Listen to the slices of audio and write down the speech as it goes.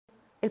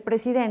el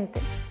presidente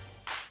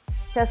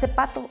se hace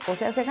pato o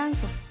se hace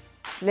ganso.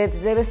 ¿Le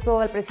debes todo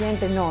al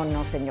presidente?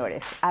 No,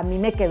 señores. A mí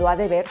me quedó a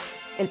deber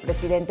el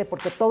presidente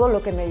porque todo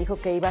lo que me dijo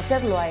que iba a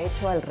hacer lo ha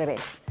hecho al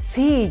revés.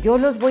 Sí, yo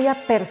los voy a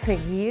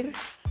perseguir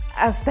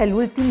hasta el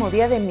último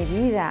día de mi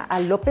vida, a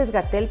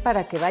López-Gatell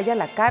para que vaya a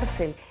la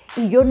cárcel.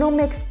 Y yo no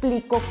me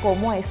explico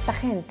cómo esta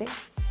gente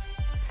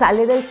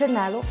sale del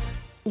Senado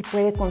y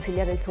puede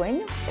conciliar el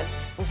sueño.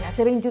 Pues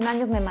hace 21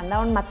 años me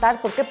mandaron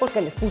matar. ¿Por qué?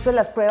 Porque les puse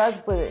las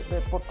pruebas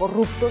por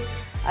corruptos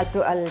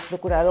al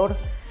procurador,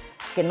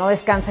 que no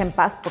descansa en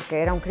paz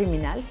porque era un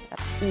criminal.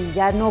 Y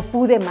ya no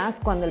pude más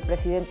cuando el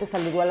presidente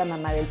saludó a la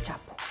mamá del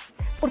Chapo.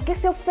 ¿Por qué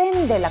se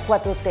ofende la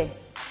 4T?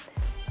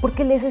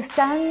 Porque les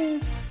están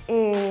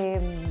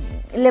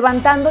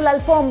levantando la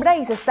alfombra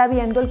y se está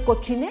viendo el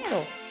cochinero.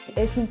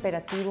 Es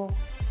imperativo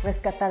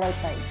rescatar al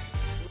país.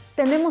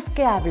 Tenemos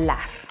que hablar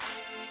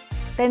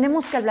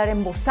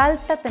en voz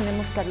alta,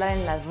 tenemos que hablar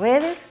en las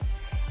redes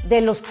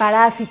de los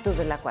parásitos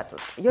de la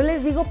 4T. Yo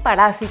les digo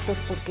parásitos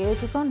porque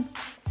esos son.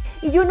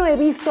 Y yo no he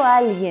visto a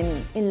alguien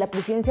en la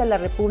presidencia de la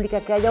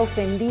República que haya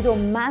ofendido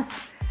más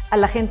a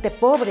la gente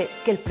pobre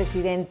que el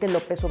presidente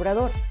López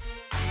Obrador.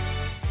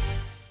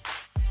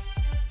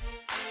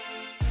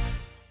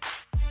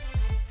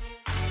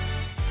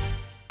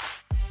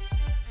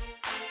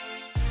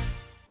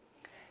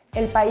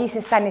 El país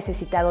está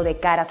necesitado de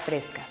caras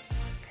frescas,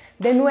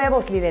 de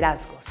nuevos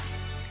liderazgos.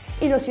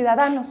 Y los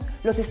ciudadanos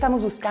los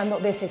estamos buscando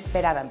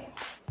desesperadamente.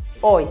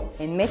 Hoy,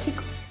 en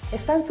México,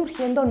 están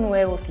surgiendo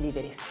nuevos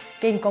líderes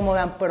que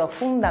incomodan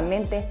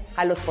profundamente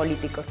a los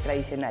políticos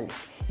tradicionales.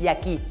 Y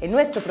aquí, en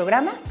nuestro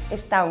programa,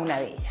 está una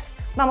de ellas.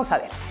 Vamos a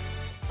verla.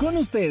 Con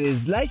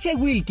ustedes, Laisha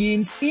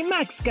Wilkins y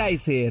Max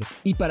Kaiser.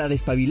 Y para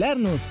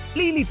despabilarnos,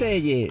 Lili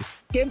Telles.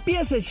 ¡Que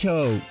empiece el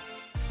show!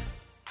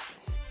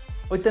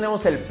 Hoy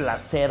tenemos el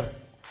placer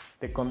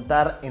de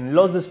contar en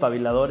Los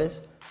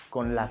Despabiladores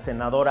con la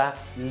senadora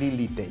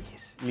Lili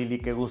Telles. Lili,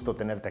 qué gusto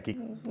tenerte aquí.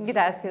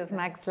 Gracias,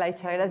 Max,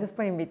 Laisha, gracias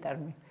por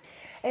invitarme.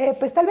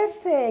 Pues tal vez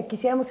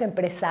quisiéramos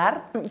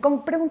empezar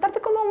con preguntarte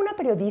cómo una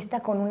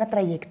periodista con una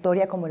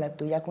trayectoria como la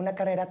tuya, con una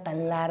carrera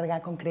tan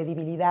larga, con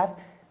credibilidad,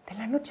 de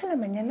la noche a la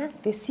mañana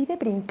decide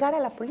brincar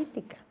a la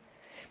política.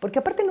 Porque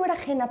aparte no era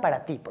ajena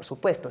para ti, por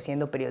supuesto,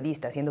 siendo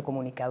periodista, siendo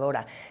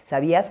comunicadora.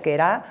 Sabías que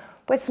era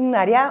pues un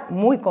área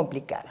muy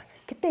complicada.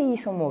 ¿Qué te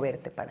hizo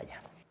moverte para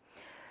allá?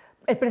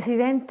 El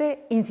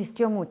presidente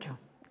insistió mucho.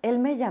 Él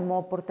me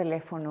llamó por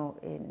teléfono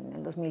en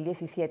el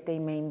 2017 y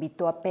me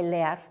invitó a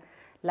pelear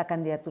la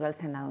candidatura al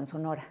Senado en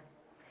Sonora.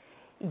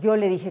 Y yo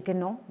le dije que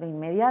no, de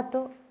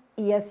inmediato,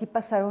 y así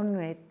pasaron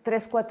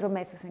 3-4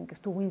 meses en que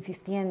estuvo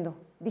insistiendo.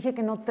 Dije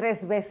que no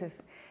 3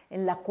 veces.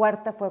 En la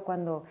cuarta fue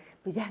cuando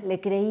pues ya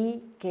le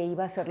creí que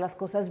iba a hacer las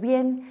cosas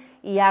bien,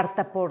 y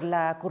harta por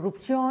la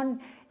corrupción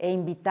e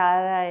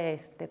invitada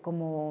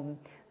como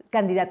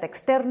candidata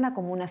externa,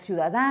 como una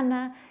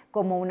ciudadana,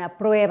 como una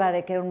prueba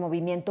de que era un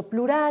movimiento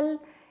plural,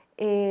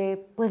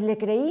 pues le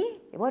creí.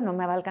 Bueno,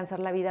 me va a alcanzar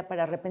la vida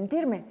para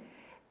arrepentirme.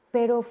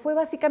 Pero fue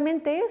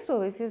básicamente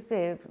eso.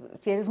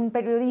 Si eres un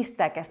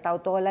periodista que ha estado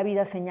toda la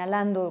vida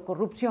señalando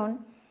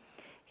corrupción,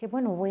 que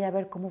bueno, voy a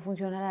ver cómo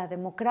funciona la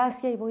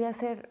democracia y voy a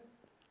hacer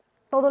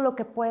todo lo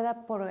que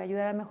pueda por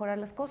ayudar a mejorar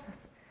las cosas.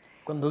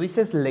 Cuando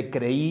dices le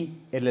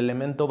creí, el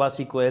elemento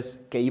básico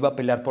es que iba a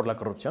pelear por la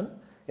corrupción.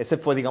 ¿Ese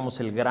fue,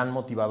 digamos, el gran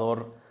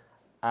motivador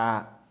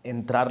a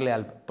entrarle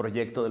al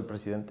proyecto del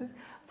presidente?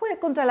 Fue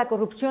contra la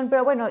corrupción,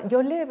 pero bueno,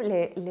 yo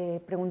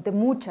le pregunté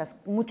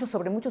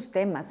sobre muchos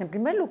temas. En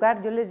primer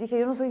lugar, yo les dije,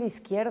 yo no soy de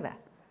izquierda.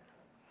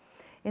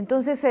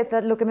 Entonces,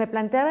 lo que me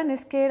planteaban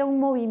es que era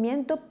un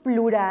movimiento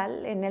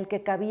plural en el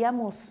que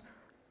cabíamos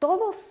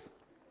todos.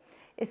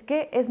 Es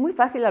que es muy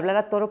fácil hablar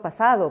a toro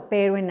pasado,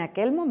 pero en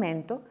aquel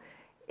momento,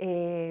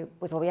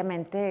 pues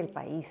obviamente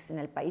en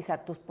el país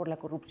hartos por la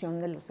corrupción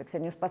de los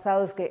sexenios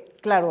pasados, que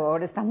claro,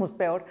 ahora estamos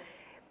peor,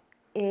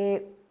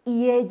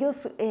 y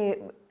ellos,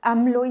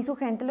 AMLO y su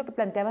gente, lo que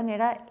planteaban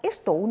era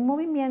esto, un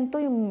movimiento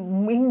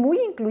muy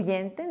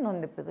incluyente, en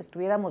donde pues,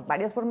 tuviéramos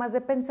varias formas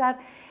de pensar,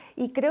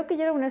 y creo que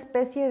ya era una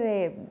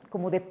especie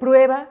como de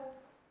prueba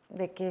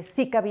de que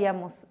sí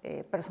cabíamos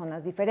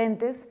personas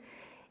diferentes.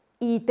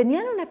 Y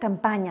tenían una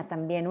campaña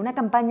también, una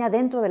campaña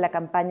dentro de la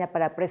campaña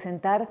para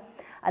presentar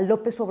a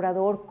López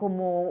Obrador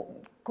como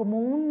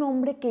un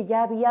hombre que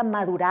ya había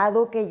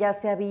madurado, que ya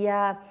se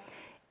había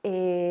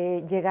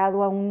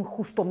llegado a un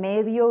justo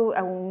medio,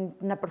 a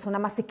una persona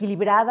más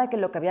equilibrada que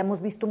lo que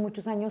habíamos visto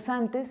muchos años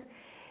antes.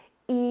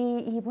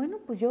 Y bueno,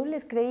 pues yo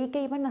les creí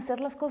que iban a hacer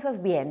las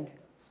cosas bien.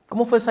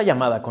 ¿Cómo fue esa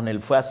llamada con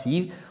él? ¿Fue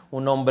así?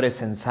 ¿Un hombre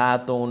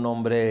sensato, un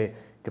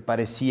hombre que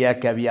parecía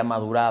que había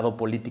madurado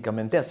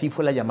políticamente? ¿Así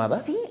fue la llamada?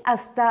 Sí,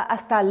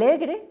 hasta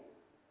alegre,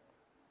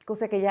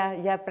 cosa que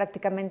ya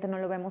prácticamente no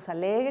lo vemos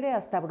alegre,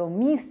 hasta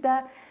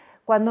bromista.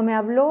 Cuando me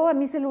habló a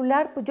mi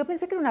celular, pues yo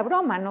pensé que era una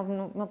broma,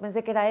 no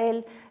pensé que era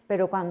él,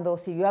 pero cuando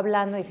siguió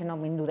hablando dije,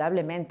 no,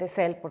 indudablemente es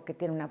él, porque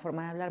tiene una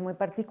forma de hablar muy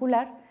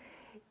particular.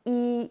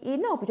 Y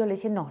no, pues yo le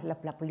dije, no,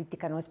 la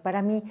política no es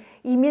para mí.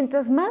 Y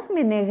mientras más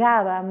me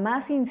negaba,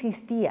 más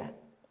insistía.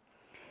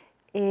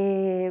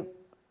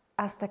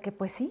 hasta que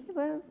pues sí,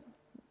 bueno,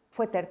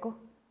 fue terco.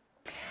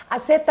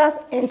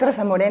 Aceptas, entras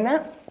a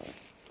Morena,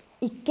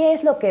 ¿y qué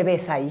es lo que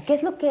ves ahí? ¿Qué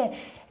es lo que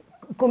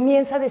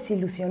comienza a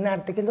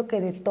desilusionarte? ¿Qué es lo que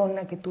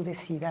detona que tú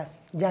decidas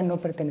ya no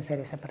pertenecer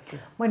a ese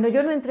partido? Bueno,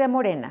 yo no entré a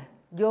Morena.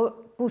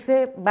 Yo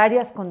puse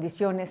varias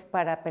condiciones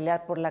para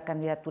pelear por la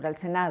candidatura al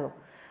Senado.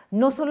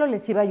 No solo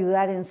les iba a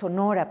ayudar en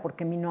Sonora,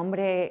 porque mi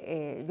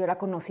nombre, yo era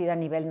conocida a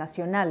nivel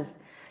nacional,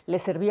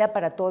 les servía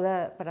para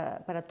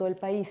todo el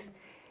país.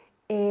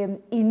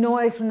 Y no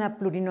es una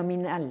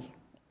plurinominal.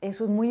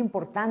 Eso es muy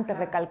importante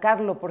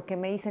recalcarlo, porque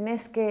me dicen,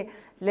 es que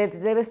le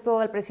debes todo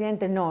al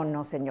presidente. No,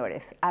 no,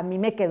 señores, a mí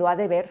me quedó a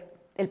deber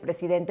el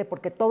presidente,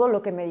 porque todo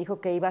lo que me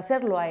dijo que iba a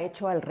hacer lo ha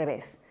hecho al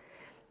revés.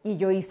 Y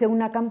yo hice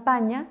una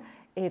campaña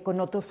con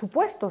otros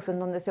supuestos, en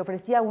donde se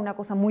ofrecía una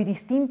cosa muy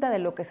distinta de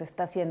lo que se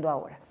está haciendo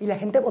ahora. Y la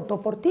gente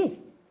votó por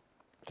ti.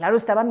 Claro,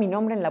 estaba mi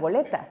nombre en la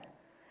boleta.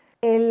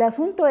 El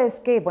asunto es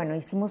que, bueno,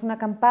 hicimos una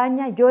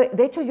campaña.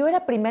 De hecho, yo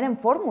era primera en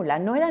fórmula,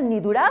 no era ni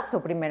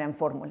Durazo primera en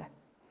fórmula.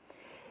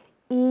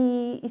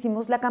 Y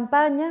hicimos la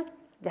campaña,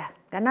 ya,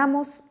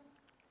 ganamos,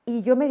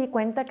 y yo me di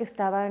cuenta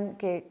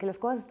que las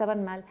cosas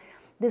estaban mal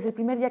desde el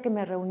primer día que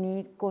me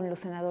reuní con los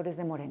senadores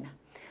de Morena,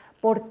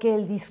 porque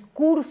el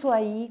discurso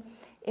ahí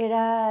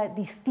era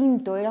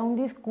distinto, era un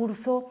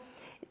discurso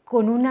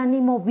con un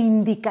ánimo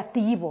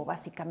vindicativo,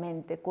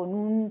 básicamente,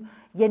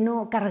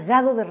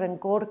 cargado de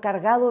rencor,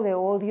 cargado de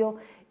odio,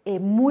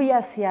 muy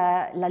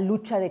hacia la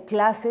lucha de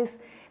clases,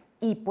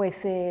 y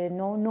pues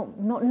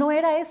no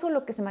era eso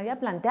lo que se me había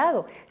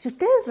planteado. Si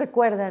ustedes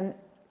recuerdan,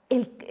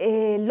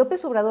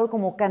 López Obrador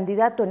como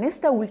candidato en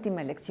esta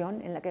última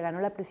elección, en la que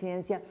ganó la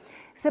presidencia,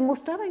 se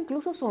mostraba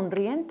incluso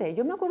sonriente.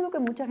 Yo me acuerdo que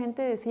mucha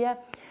gente decía,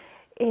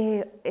 es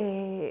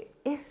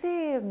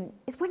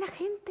buena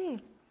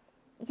gente,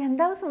 y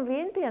andaba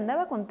sonriente y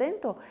andaba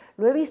contento.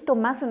 Lo he visto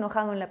más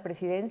enojado en la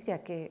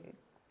presidencia que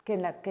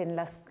en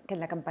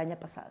la campaña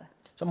pasada.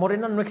 O sea,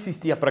 Morena no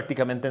existía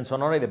prácticamente en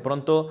Sonora y de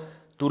pronto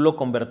tú lo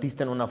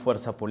convertiste en una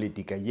fuerza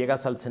política.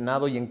 Llegas al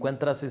Senado y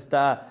encuentras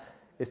esta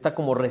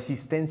como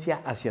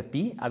resistencia hacia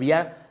ti.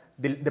 Había,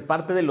 de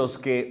parte de los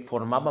que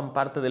formaban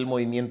parte del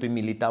movimiento y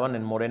militaban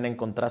en Morena,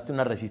 ¿encontraste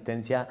una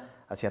resistencia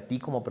hacia ti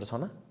como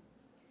persona?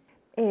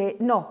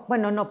 No,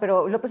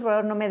 pero López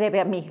Obrador no me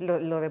debe a mí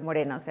lo de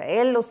Morena. O sea,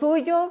 él lo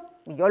suyo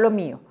y yo lo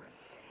mío.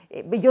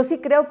 Yo sí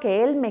creo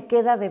que él me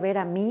queda de ver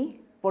a mí,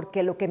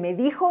 porque lo que me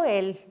dijo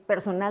él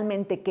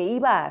personalmente que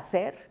iba a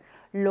hacer,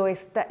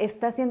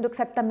 está haciendo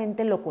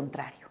exactamente lo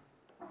contrario.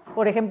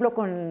 Por ejemplo,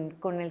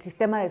 con el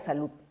sistema de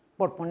salud,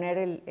 por poner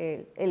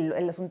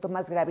el asunto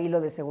más grave, y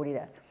lo de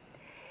seguridad.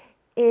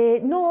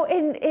 No,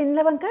 en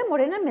la bancada de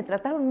Morena me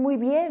trataron muy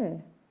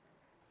bien.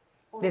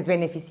 Les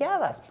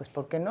beneficiabas, pues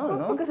 ¿por qué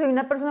no? Porque soy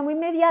una persona muy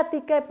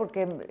mediática,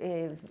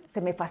 porque se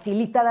me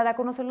facilita dar a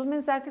conocer los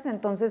mensajes,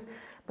 entonces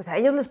pues a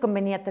ellos les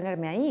convenía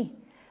tenerme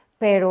ahí.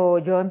 Pero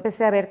yo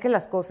empecé a ver que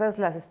las cosas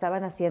las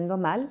estaban haciendo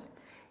mal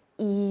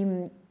y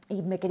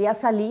me quería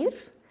salir,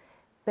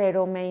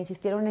 pero me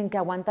insistieron en que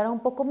aguantara un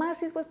poco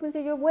más, y después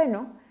pensé yo,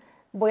 bueno,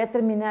 voy a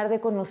terminar de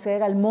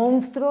conocer al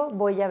monstruo,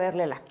 voy a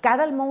verle la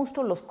cara al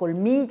monstruo, los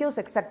colmillos,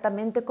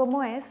 exactamente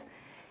cómo es,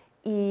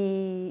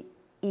 y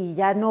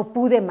ya no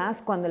pude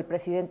más cuando el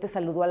presidente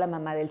saludó a la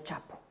mamá del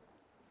Chapo.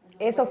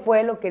 Eso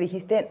fue lo que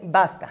dijiste,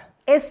 basta.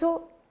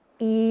 Eso,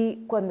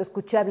 y cuando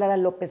escuché hablar a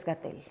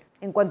López-Gatell.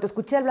 En cuanto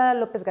escuché hablar a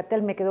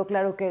López-Gatell me quedó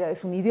claro que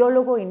es un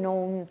ideólogo y no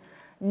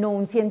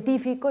un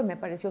científico, y me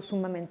pareció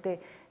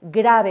sumamente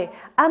grave.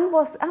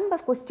 Ambas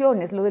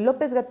cuestiones, lo de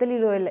López-Gatell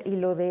y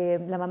lo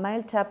de la mamá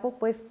del Chapo,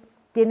 pues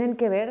tienen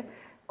que ver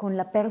con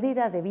la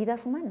pérdida de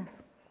vidas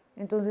humanas.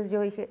 Entonces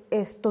yo dije,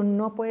 esto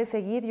no puede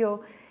seguir.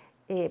 Yo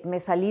me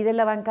salí de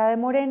la bancada de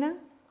Morena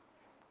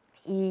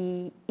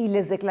y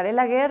les declaré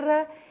la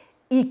guerra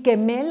y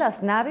quemé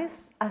las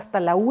naves hasta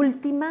la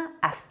última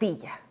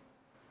astilla,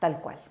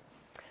 tal cual.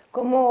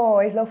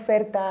 ¿Cómo es la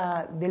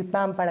oferta del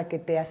PAN para que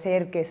te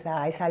acerques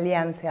a esa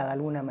alianza de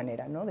alguna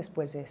manera, ¿no?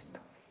 Después de esto.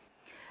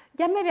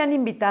 Ya me habían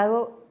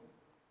invitado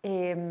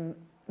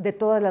de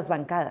todas las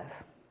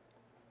bancadas,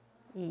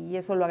 y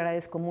eso lo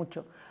agradezco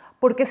mucho,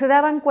 porque se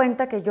daban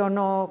cuenta que yo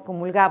no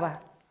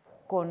comulgaba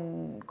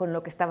con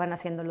lo que estaban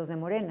haciendo los de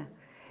Morena.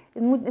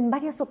 En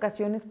varias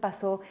ocasiones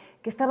pasó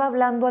que estaba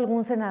hablando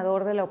algún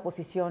senador de la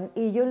oposición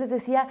y yo les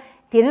decía,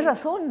 tienes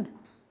razón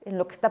en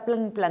lo que está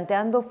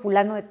planteando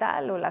fulano de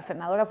tal o la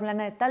senadora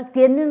fulana de tal,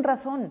 tienen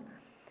razón.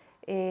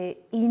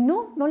 Y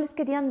no les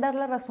querían dar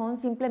la razón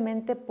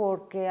simplemente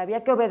porque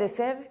había que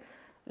obedecer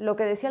lo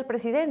que decía el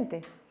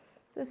presidente.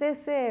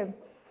 Entonces,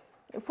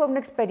 fue una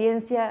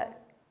experiencia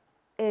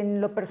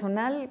en lo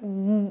personal,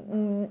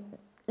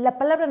 la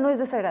palabra no es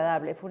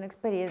desagradable, fue una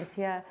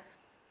experiencia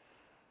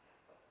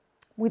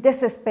muy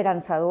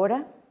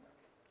desesperanzadora,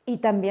 y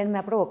también me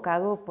ha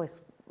provocado, pues,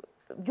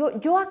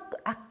 yo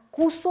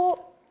acuso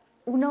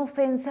una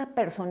ofensa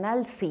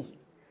personal, sí,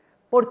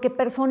 porque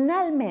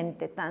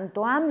personalmente,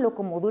 tanto AMLO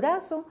como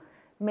Durazo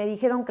me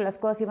dijeron que las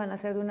cosas iban a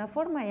ser de una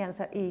forma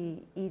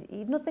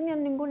y no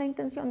tenían ninguna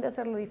intención de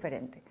hacerlo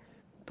diferente.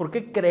 ¿Por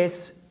qué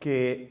crees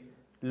que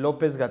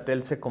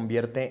López-Gatell se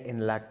convierte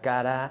en la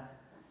cara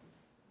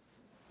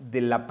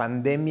de la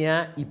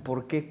pandemia y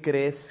por qué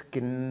crees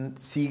que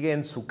sigue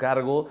en su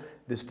cargo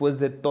después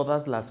de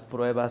todas las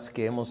pruebas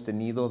que hemos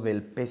tenido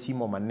del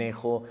pésimo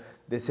manejo,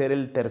 de ser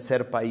el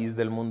tercer país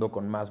del mundo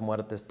con más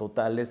muertes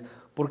totales?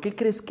 ¿Por qué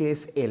crees que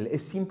es él?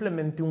 ¿Es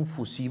simplemente un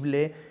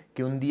fusible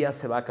que un día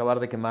se va a acabar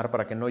de quemar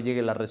para que no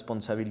llegue la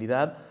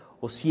responsabilidad?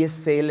 ¿O si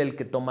es él el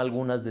que toma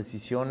algunas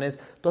decisiones?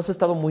 Tú has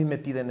estado muy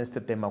metida en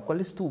este tema. ¿Cuál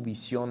es tu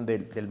visión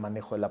del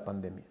manejo de la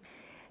pandemia?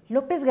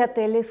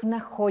 López-Gatell es una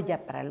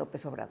joya para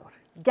López Obrador.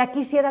 Ya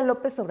quisiera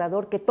López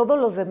Obrador que todos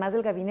los demás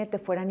del gabinete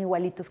fueran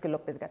igualitos que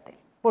López-Gatell.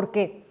 ¿Por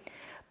qué?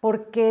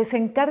 Porque se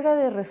encarga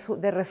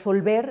de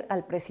resolver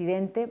al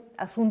presidente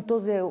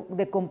asuntos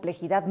de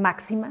complejidad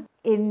máxima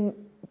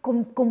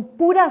con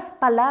puras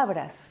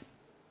palabras.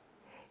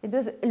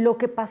 Entonces, lo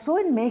que pasó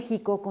en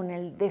México con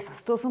el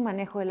desastroso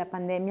manejo de la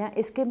pandemia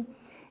es que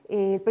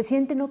el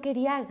presidente no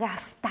quería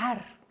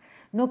gastar,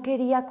 no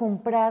quería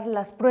comprar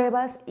las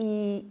pruebas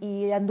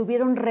y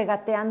anduvieron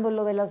regateando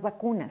lo de las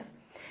vacunas.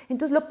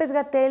 Entonces,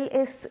 López-Gatell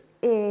es,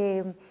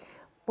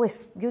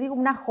 pues yo digo,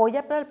 una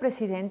joya para el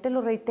presidente,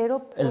 lo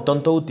reitero. El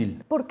tonto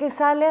útil. Porque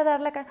sale a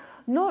dar la cara.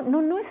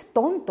 No es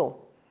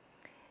tonto.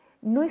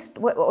 No es,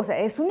 o sea,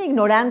 es un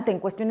ignorante en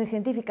cuestiones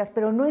científicas,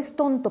 pero no es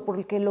tonto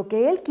porque lo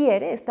que él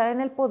quiere, estar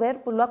en el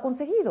poder, pues lo ha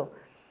conseguido.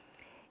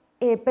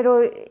 Pero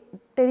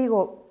te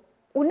digo,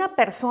 una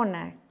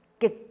persona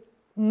que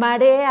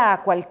marea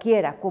a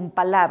cualquiera con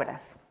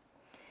palabras,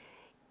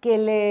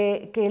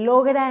 que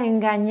logra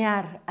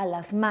engañar a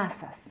las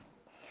masas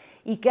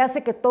y que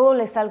hace que todo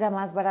le salga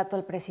más barato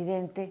al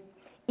presidente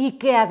y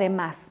que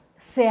además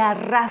se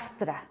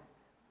arrastra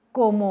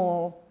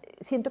como...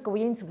 Siento que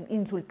voy a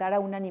insultar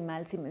a un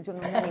animal si menciono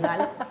un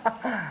animal,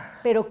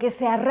 pero que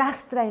se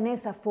arrastra en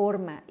esa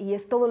forma y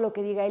es todo lo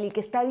que diga él y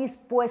que está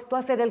dispuesto a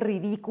hacer el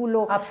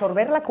ridículo.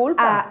 Absorber la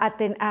culpa.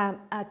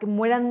 A que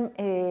mueran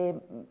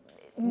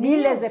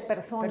miles de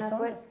personas.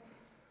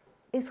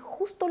 Es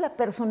justo la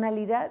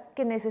personalidad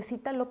que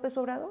necesita López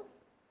Obrador.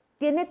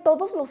 Tiene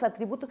todos los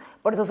atributos,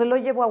 por eso se lo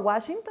llevó a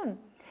Washington.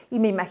 Y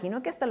me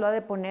imagino que hasta lo ha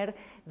de poner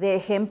de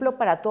ejemplo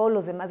para todos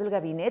los demás del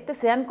gabinete,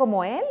 sean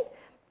como él,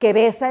 que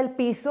besa el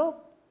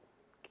piso,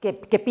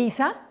 que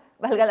pisa,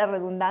 valga la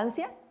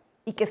redundancia,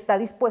 y que está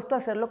dispuesto a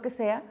hacer lo que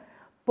sea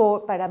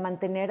para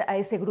mantener a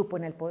ese grupo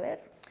en el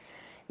poder.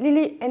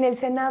 Lili, ¿en el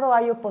Senado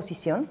hay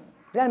oposición?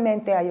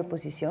 ¿Realmente hay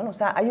oposición? O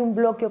sea, ¿hay un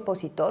bloque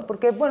opositor?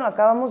 Porque, bueno,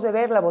 acabamos de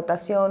ver la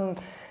votación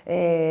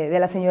de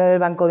la señora del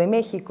Banco de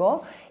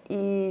México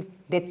y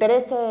de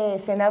 13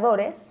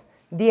 senadores,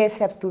 10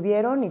 se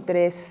abstuvieron y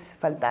 3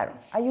 faltaron.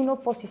 ¿Hay una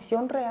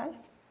oposición real?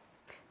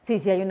 Sí,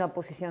 hay una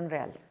oposición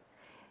real.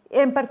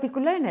 En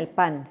particular en el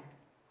PAN.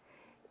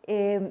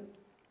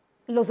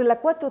 Los de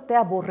la 4T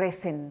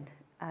aborrecen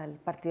al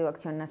Partido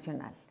Acción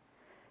Nacional.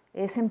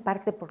 Es en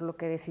parte por lo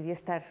que decidí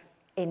estar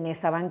en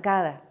esa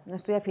bancada. No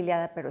estoy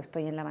afiliada, pero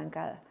estoy en la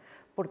bancada,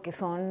 porque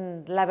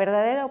son la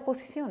verdadera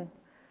oposición.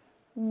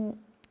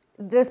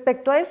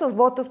 Respecto a esos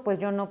votos, pues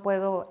yo no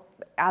puedo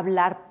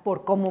hablar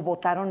por cómo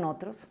votaron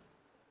otros,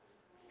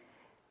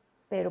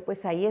 pero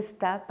pues ahí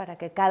está para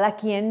que cada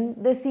quien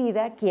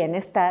decida quién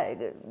está,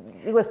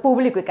 digo, es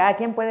público y cada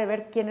quien puede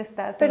ver quién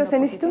está. Pero se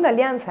necesita una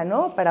alianza,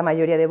 ¿no? Para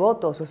mayoría de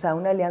votos, o sea,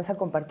 una alianza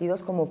con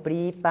partidos como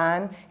PRI,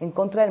 PAN, en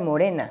contra del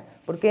Morena,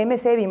 porque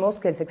MC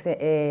vimos que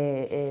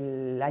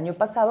el año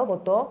pasado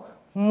votó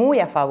muy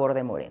a favor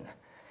de Morena.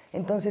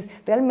 Entonces,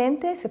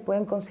 ¿realmente se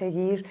pueden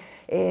conseguir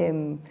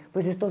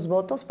pues estos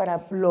votos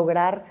para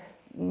lograr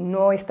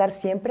no estar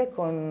siempre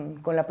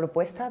con la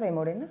propuesta de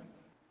Morena?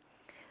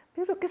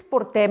 Yo creo que es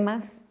por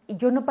temas, y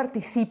yo no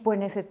participo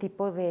en ese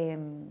tipo de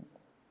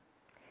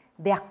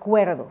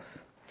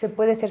acuerdos. ¿Se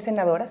puede ser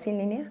senadora sin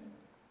línea?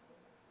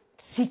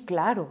 Sí,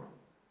 claro.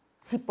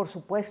 Sí, por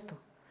supuesto.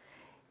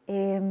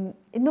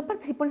 No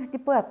participo en ese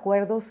tipo de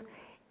acuerdos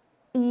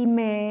y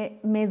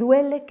me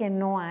duele que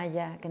no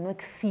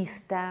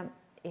exista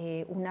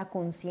una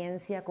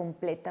conciencia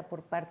completa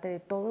por parte de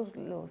todos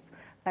los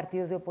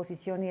partidos de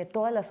oposición y de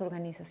todas las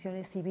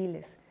organizaciones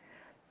civiles,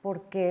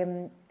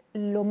 porque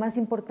lo más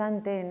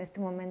importante en este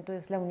momento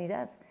es la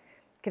unidad.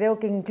 Creo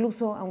que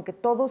incluso, aunque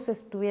todos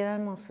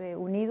estuviéramos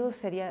unidos,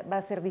 va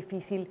a ser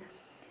difícil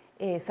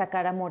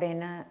sacar a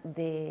Morena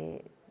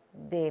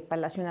de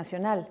Palacio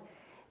Nacional,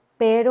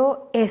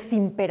 pero es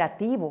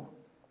imperativo.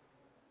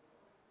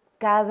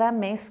 Cada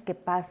mes que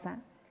pasa,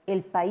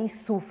 el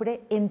país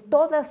sufre en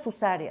todas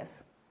sus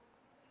áreas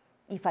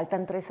y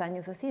faltan 3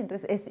 años así,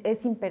 entonces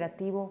es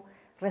imperativo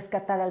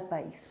rescatar al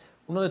país.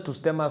 Uno de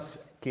tus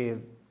temas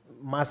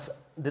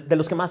de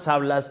los que más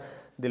hablas,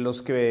 de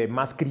los que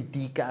más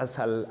criticas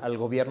al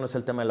gobierno es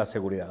el tema de la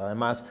seguridad.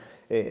 Además,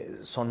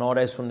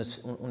 Sonora es un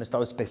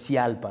estado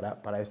especial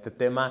para este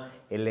tema.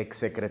 El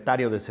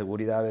exsecretario de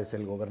Seguridad es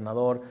el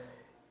gobernador.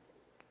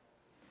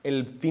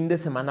 El fin de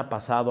semana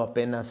pasado,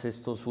 apenas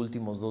estos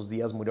últimos 2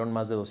 días, murieron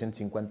más de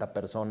 250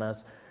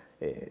 personas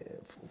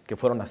que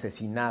fueron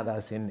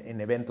asesinadas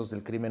en eventos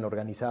del crimen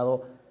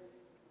organizado.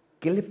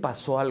 ¿Qué le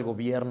pasó al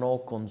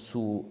gobierno con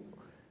su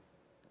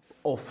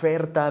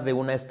oferta de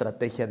una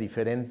estrategia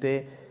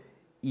diferente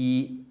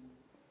y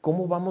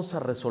cómo vamos a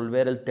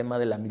resolver el tema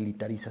de la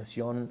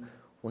militarización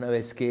una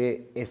vez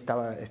que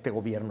este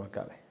gobierno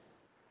acabe.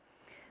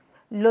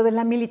 Lo de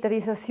la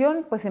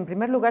militarización, pues en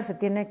primer lugar se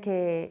tiene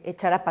que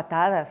echar a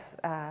patadas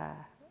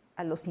a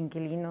los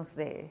inquilinos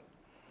de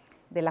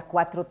la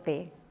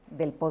 4T,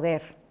 del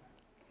poder,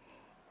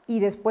 y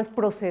después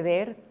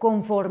proceder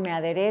conforme a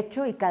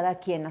derecho y cada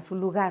quien a su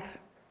lugar.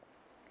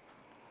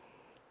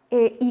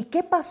 ¿Y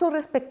qué pasó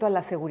respecto a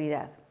la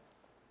seguridad?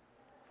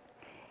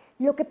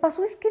 Lo que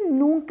pasó es que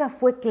nunca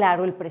fue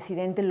claro el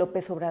presidente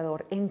López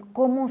Obrador en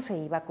cómo se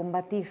iba a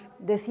combatir.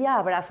 Decía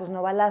abrazos,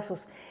 no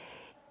balazos.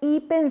 Y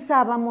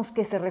pensábamos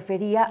que se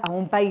refería a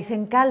un país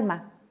en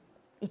calma.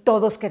 Y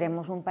todos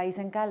queremos un país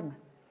en calma.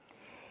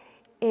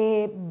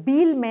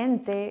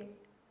 Vilmente,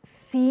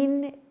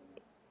 sin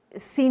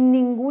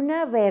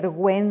ninguna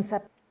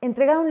vergüenza,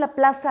 entregaron la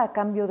plaza a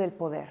cambio del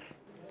poder.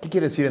 ¿Qué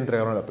quiere decir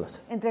entregaron la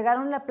plaza?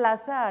 Entregaron la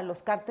plaza a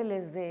los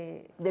cárteles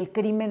del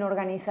crimen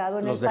organizado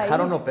en el país. ¿Los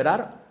dejaron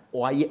operar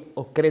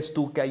o crees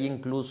tú que hay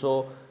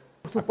incluso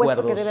por supuesto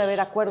acuerdos, que debe haber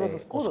acuerdos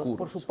oscuros,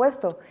 por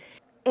supuesto.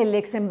 El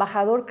ex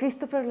embajador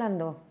Christopher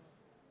Landau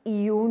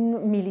y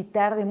un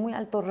militar de muy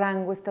alto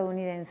rango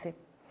estadounidense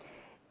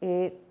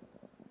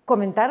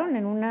comentaron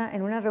en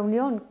una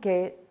reunión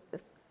que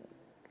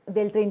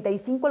del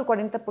 35 al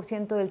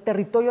 40% del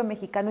territorio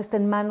mexicano está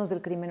en manos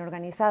del crimen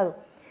organizado.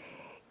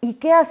 ¿Y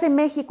qué hace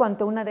México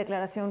ante una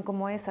declaración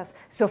como esas?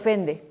 Se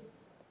ofende.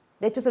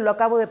 De hecho, se lo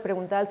acabo de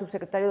preguntar al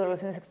subsecretario de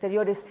Relaciones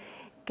Exteriores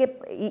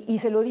y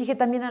se lo dije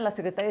también a la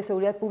secretaria de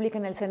Seguridad Pública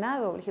en el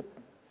Senado. Le dije,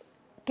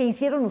 ¿qué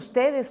hicieron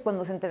ustedes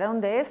cuando se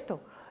enteraron de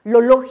esto?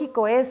 Lo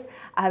lógico es,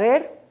 a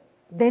ver,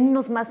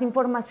 dennos más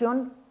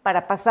información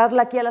para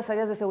pasarla aquí a las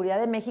áreas de seguridad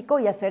de México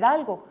y hacer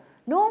algo.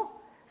 No,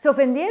 se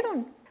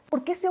ofendieron.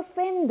 ¿Por qué se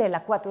ofende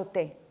la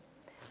 4T?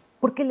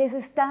 Porque les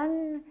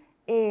están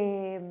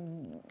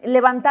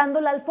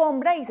levantando la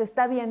alfombra y se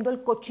está viendo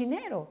el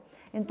cochinero.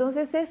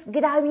 Entonces es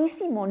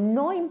gravísimo,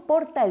 no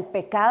importa el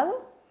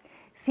pecado,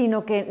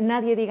 sino que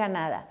nadie diga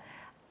nada.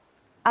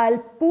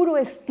 Al puro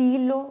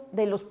estilo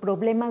de los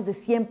problemas de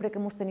siempre que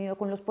hemos tenido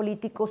con los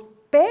políticos,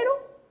 pero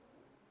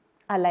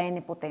a la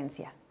N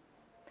potencia.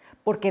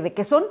 Porque de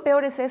que son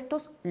peores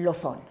estos, lo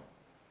son.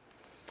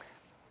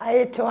 ¿Ha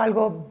hecho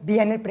algo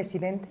bien el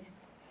presidente?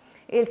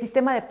 El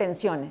sistema de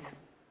pensiones.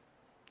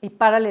 Y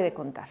párale de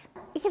contar.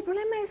 Y el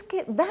problema es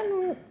que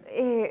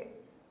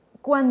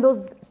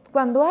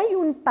cuando hay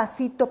un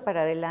pasito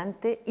para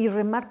adelante, y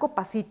remarco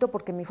pasito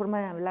porque mi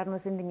forma de hablar no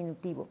es en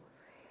diminutivo,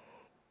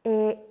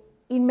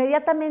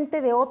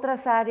 inmediatamente de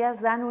otras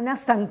áreas dan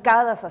unas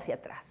zancadas hacia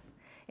atrás.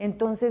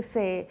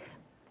 Entonces,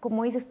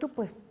 como dices tú,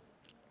 pues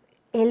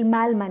el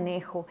mal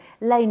manejo,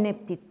 la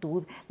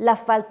ineptitud, la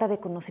falta de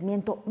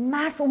conocimiento,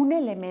 más un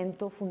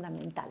elemento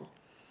fundamental.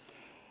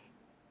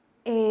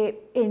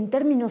 En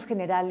términos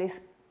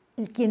generales,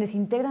 quienes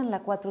integran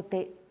la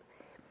 4T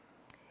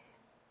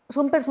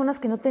son personas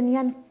que no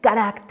tenían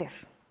carácter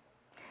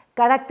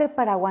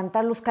para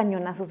aguantar los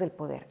cañonazos del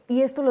poder.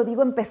 Y esto lo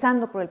digo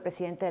empezando por el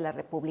presidente de la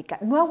República.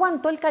 No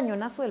aguantó el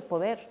cañonazo del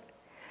poder,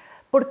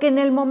 porque en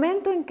el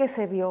momento en que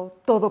se vio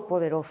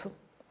todopoderoso,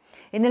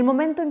 en el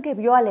momento en que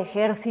vio al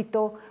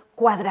ejército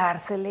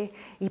cuadrársele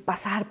y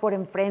pasar por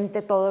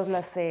enfrente todos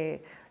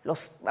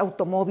los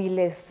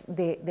automóviles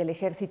del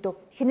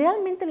ejército,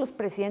 generalmente los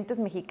presidentes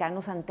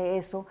mexicanos ante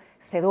eso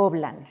se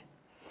doblan.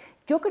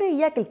 Yo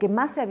creía que el que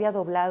más se había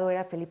doblado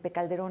era Felipe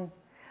Calderón,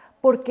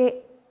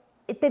 porque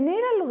tener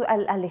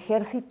al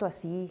ejército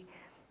así,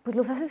 pues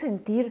los hace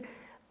sentir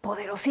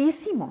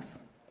poderosísimos.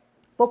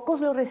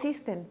 Pocos lo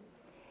resisten.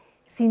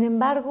 Sin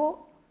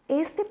embargo,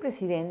 este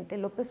presidente,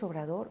 López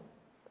Obrador,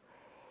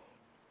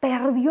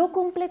 perdió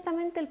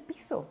completamente el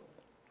piso,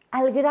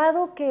 al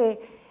grado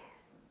que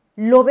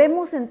lo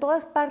vemos en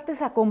todas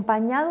partes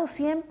acompañado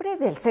siempre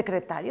del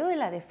secretario de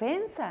la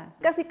Defensa,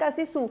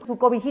 casi su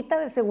cobijita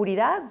de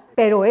seguridad.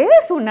 Pero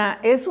es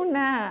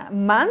una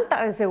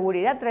manta de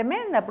seguridad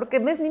tremenda, porque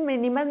es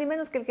ni más ni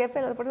menos que el jefe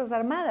de las Fuerzas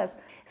Armadas.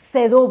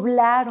 Se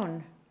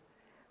doblaron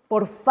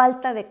por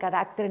falta de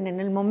carácter en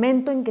el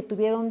momento en que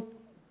tuvieron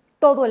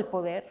todo el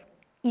poder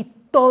y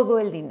todo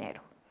el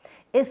dinero.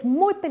 Es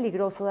muy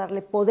peligroso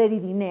darle poder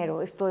y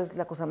dinero, esto es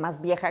la cosa más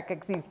vieja que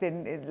existe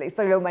en la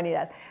historia de la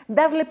humanidad,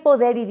 darle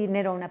poder y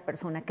dinero a una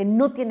persona que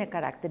no tiene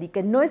carácter y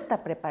que no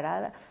está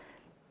preparada,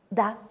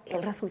 da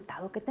el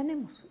resultado que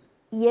tenemos.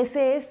 Y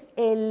ese es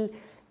el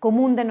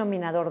común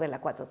denominador de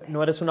la 4T.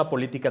 No eres una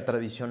política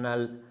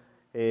tradicional,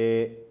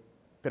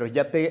 pero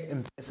ya te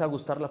empieza a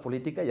gustar la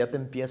política, ya te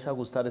empieza a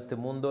gustar este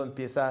mundo,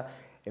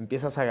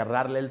 empiezas a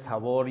agarrarle el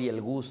sabor y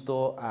el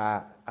gusto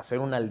a ser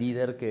una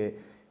líder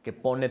que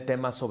pone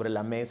temas sobre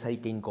la mesa y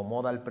que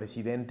incomoda al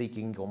presidente y que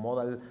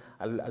incomoda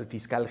al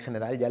fiscal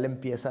general. ¿Ya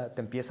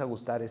te empieza a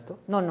gustar esto?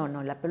 No,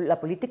 la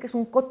política es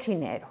un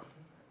cochinero,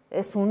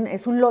 es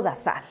un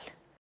lodazal.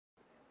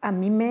 A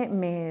mí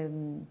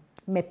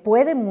me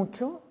puede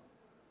mucho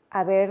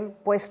haber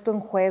puesto en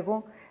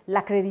juego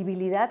la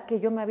credibilidad que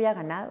yo me había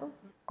ganado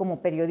como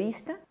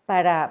periodista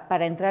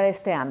para entrar a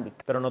este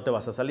ámbito. Pero no te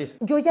vas a salir.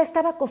 Yo ya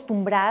estaba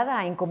acostumbrada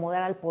a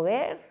incomodar al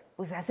poder.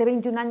 Pues hace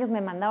 21 años me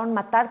mandaron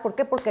matar. ¿Por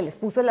qué? Porque les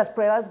puse las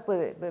pruebas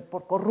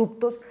por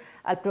corruptos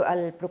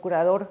al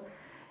procurador,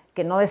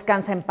 que no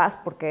descansa en paz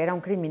porque era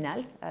un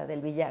criminal,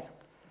 del Villar.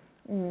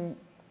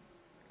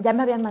 Ya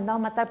me habían mandado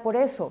matar por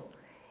eso.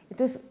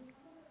 Entonces,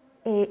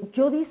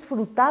 yo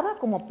disfrutaba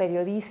como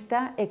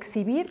periodista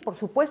exhibir, por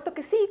supuesto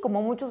que sí,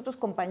 como muchos otros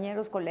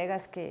compañeros,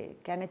 colegas que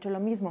han hecho lo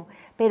mismo,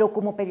 pero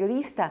como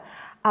periodista,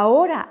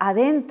 ahora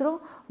adentro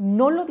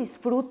no lo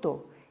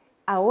disfruto.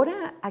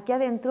 Ahora aquí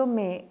adentro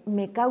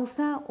me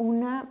causa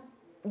una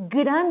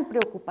gran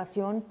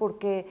preocupación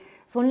porque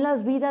son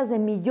las vidas de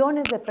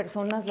millones de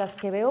personas las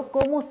que veo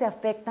cómo se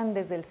afectan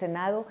desde el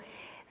Senado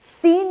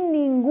sin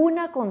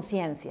ninguna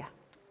conciencia.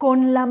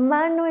 Con la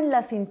mano en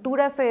la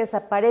cintura se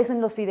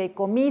desaparecen los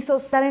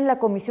fideicomisos, sale en la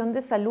Comisión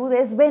de Salud,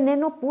 es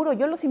veneno puro.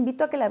 Yo los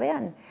invito a que la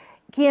vean.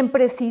 Quien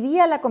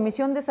presidía la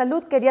Comisión de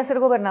Salud quería ser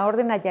gobernador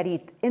de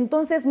Nayarit.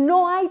 Entonces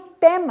no hay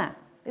tema.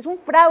 Es un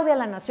fraude a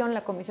la nación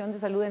la Comisión de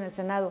Salud en el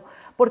Senado,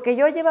 porque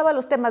yo llevaba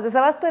los temas,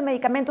 desabasto de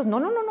medicamentos,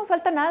 no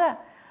falta nada.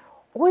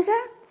 Oiga,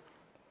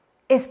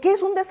 es que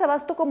es un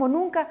desabasto como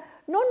nunca.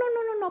 No.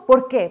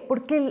 ¿Por qué?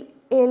 Porque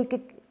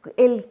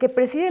el que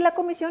preside la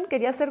comisión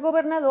quería ser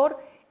gobernador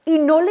y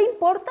no le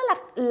importa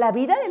la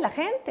vida de la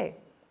gente.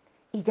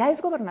 Y ya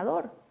es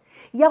gobernador.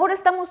 Y ahora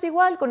estamos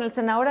igual con el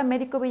senador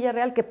Américo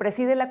Villarreal, que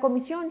preside la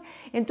comisión.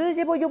 Entonces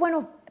llevo yo,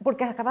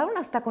 porque acabaron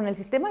hasta con el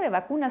sistema de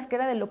vacunas, que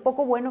era de lo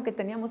poco bueno que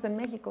teníamos en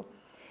México.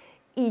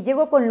 Y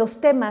llego con los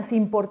temas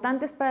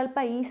importantes para el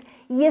país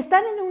y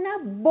están en una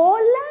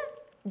bola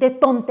de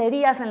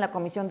tonterías en la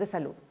Comisión de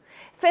Salud.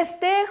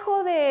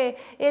 Festejo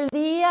el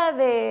día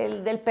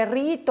del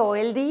perrito,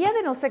 el día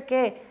de no sé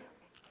qué.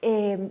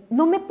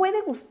 No me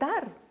puede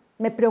gustar.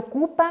 Me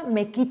preocupa,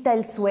 me quita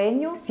el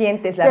sueño.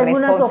 ¿Sientes la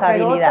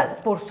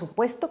responsabilidad? Por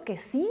supuesto que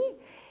sí.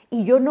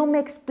 Y yo no me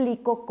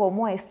explico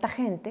cómo esta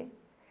gente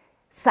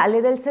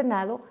sale del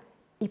Senado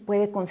y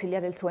puede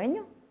conciliar el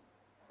sueño.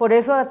 Por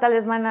eso tal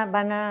vez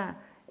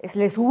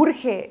les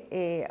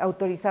urge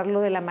autorizar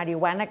lo de la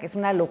marihuana, que es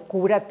una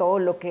locura todo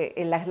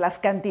las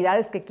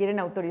cantidades que quieren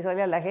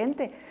autorizarle a la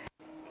gente.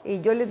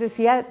 Y yo les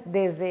decía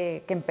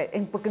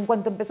porque en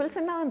cuanto empezó el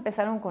Senado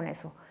empezaron con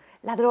eso.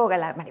 La droga,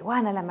 la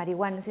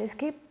marihuana. Es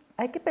que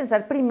hay que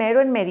pensar primero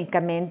en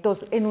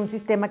medicamentos, en un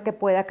sistema que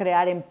pueda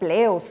crear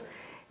empleos,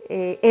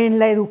 en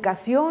la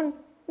educación.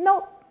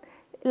 No,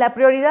 la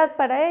prioridad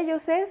para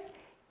ellos es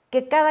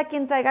que cada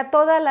quien traiga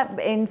toda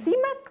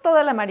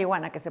la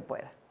marihuana que se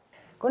pueda.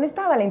 Con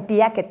esta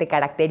valentía que te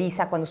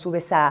caracteriza cuando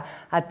subes a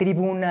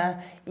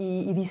tribuna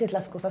y dices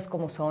las cosas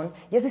como son,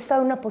 y has estado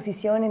en una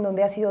posición en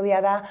donde has sido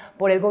odiada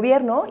por el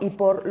gobierno y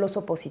por los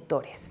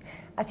opositores.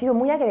 Has sido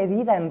muy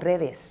agredida en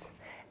redes.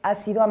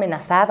 Has sido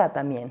amenazada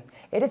también.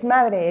 Eres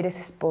madre, eres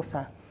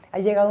esposa. ¿Ha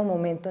llegado un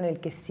momento en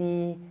el que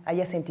sí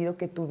hayas sentido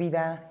que tu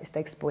vida está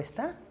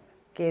expuesta?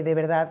 ¿Que de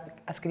verdad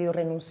has querido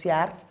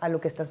renunciar a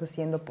lo que estás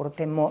haciendo por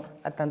temor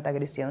a tanta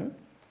agresión?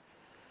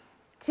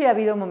 Sí, ha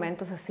habido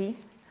momentos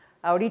así.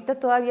 Ahorita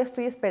todavía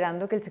estoy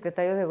esperando que el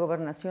secretario de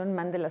Gobernación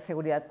mande la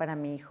seguridad para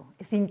mi hijo.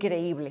 Es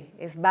increíble.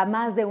 Va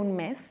más de un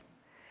mes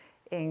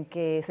en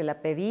que se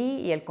la pedí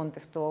y él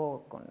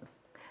contestó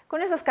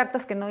con esas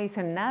cartas que no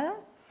dicen nada.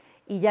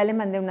 Y ya le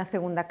mandé una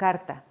segunda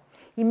carta.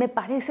 Y me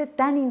parece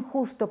tan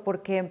injusto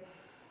porque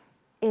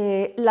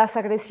las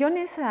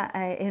agresiones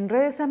en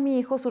redes a mi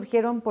hijo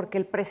surgieron porque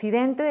el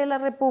presidente de la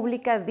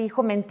República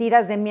dijo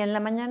mentiras de mí en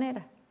la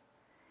mañanera.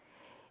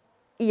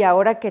 Y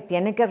ahora que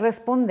tiene que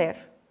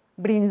responder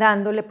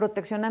brindándole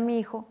protección a mi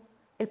hijo,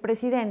 el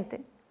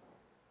presidente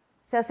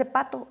se hace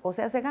pato o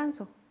se hace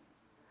ganso.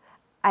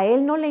 A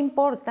él no le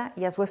importa,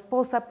 y a su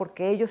esposa,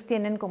 porque ellos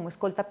tienen como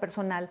escolta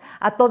personal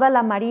a toda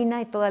la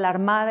Marina y toda la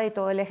Armada y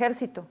todo el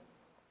Ejército.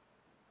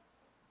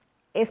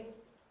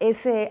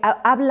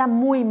 Habla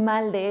muy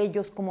mal de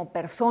ellos como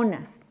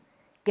personas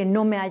que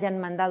no me hayan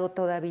mandado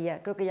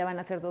todavía, creo que ya van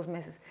a ser 2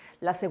 meses,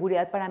 la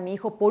seguridad para mi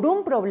hijo por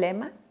un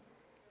problema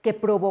que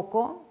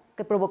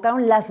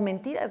provocaron las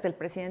mentiras del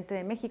presidente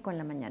de México en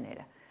la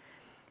mañanera.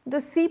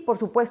 Entonces sí, por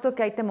supuesto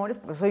que hay temores,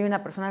 porque soy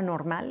una persona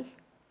normal.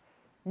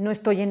 No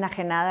estoy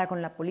enajenada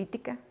con la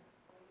política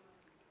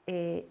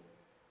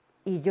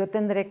y yo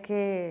tendré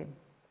que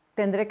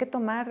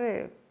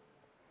tomar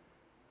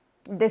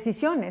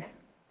decisiones.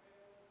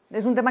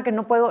 Es un tema que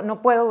no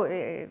puedo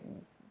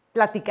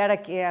platicar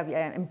aquí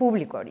en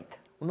público ahorita.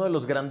 Uno de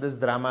los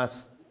grandes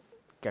dramas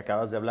que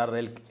acabas de hablar de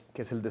él,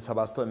 que es el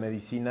desabasto de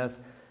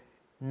medicinas,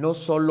 no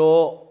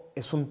solo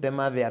es un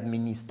tema de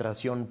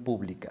administración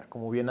pública,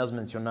 como bien has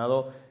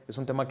mencionado, es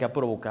un tema que ha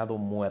provocado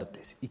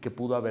muertes y que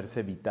pudo haberse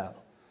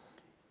evitado.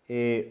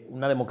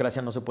 Una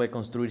democracia no se puede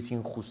construir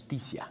sin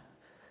justicia.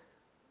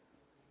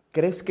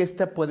 ¿Crees que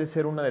esta puede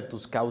ser una de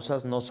tus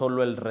causas, no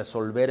solo el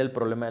resolver el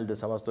problema del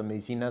desabasto de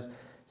medicinas,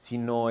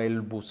 sino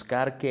el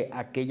buscar que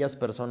aquellas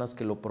personas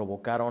que lo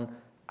provocaron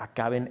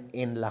acaben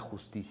en la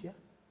justicia?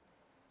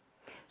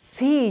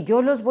 Sí,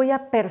 yo los voy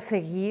a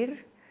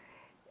perseguir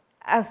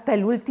hasta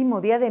el último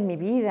día de mi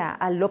vida,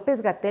 a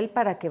López-Gatell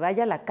para que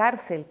vaya a la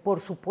cárcel, por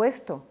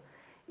supuesto,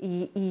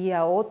 y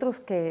a otros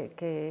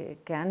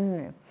que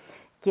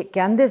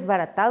han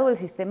desbaratado el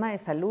sistema de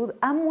salud.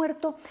 Han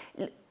muerto,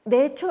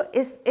 de hecho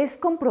es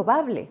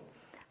comprobable,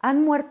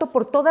 han muerto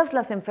por todas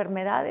las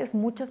enfermedades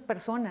muchas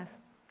personas,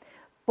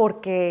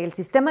 porque el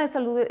sistema de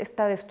salud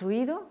está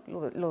destruido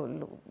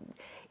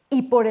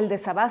y por el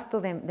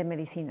desabasto de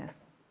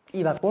medicinas.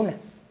 Y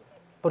vacunas.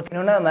 Porque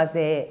no nada más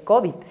de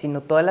COVID,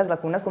 sino todas las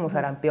vacunas como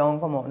sarampión,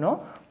 como,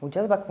 ¿no?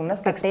 Muchas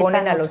vacunas que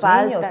exponen a los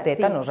niños,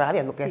 tétanos,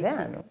 rabias, lo que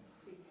sea, ¿no?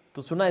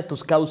 Entonces, una de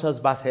tus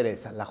causas va a ser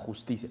esa, la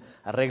justicia.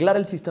 Arreglar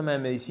el sistema de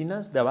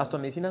medicinas, de abasto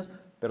de medicinas,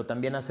 pero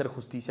también hacer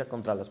justicia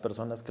contra las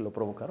personas que lo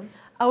provocaron.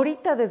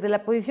 Ahorita, desde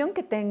la posición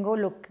que tengo,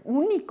 lo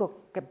único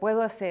que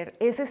puedo hacer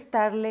es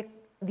estarle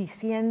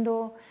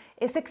diciendo,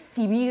 es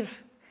exhibir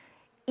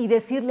y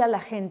decirle a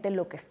la gente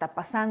lo que está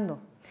pasando.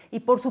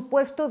 Y, por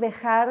supuesto,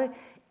 dejar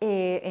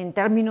en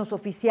términos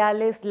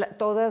oficiales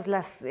todos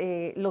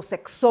los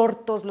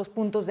exhortos, los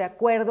puntos de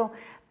acuerdo,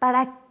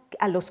 para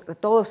a los que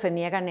todos se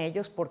niegan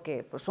ellos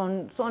porque pues,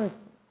 son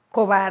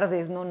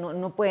cobardes,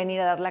 no pueden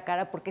ir a dar la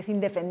cara porque es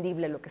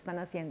indefendible lo que están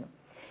haciendo.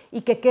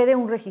 Y que quede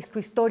un registro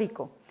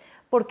histórico,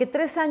 porque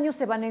 3 años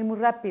se van a ir muy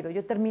rápido,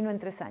 yo termino en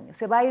 3 años,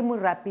 se va a ir muy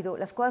rápido,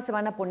 las cosas se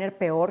van a poner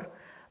peor,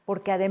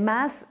 porque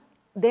además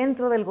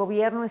dentro del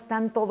gobierno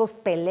están todos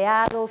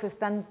peleados,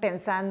 están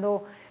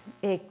pensando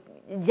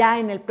ya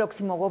en el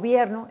próximo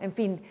gobierno, en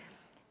fin,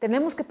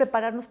 tenemos que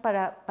prepararnos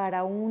para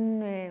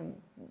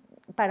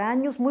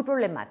años muy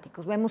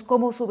problemáticos. Vemos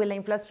cómo sube la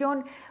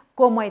inflación,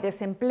 cómo hay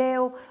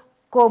desempleo,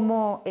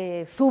 cómo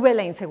sube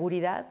la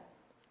inseguridad,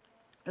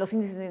 los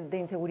índices de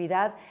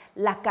inseguridad,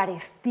 la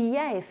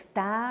carestía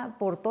está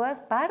por todas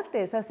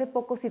partes. Hace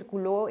poco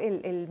circuló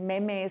el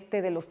meme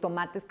de los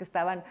tomates que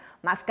estaban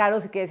más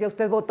caros y que decía,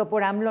 usted votó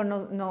por AMLO,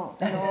 no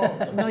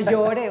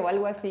llore o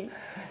algo así.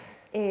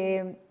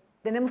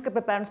 Tenemos que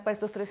prepararnos para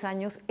estos 3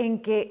 años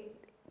en que,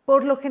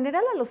 por lo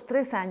general, a los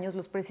 3 años,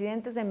 los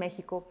presidentes de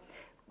México,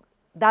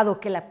 dado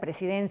que la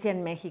presidencia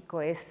en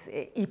México es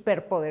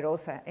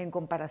hiperpoderosa en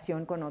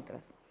comparación con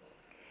otras,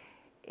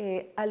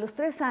 a los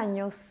 3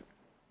 años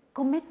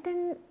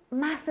cometen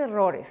más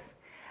errores,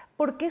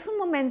 porque es un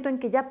momento en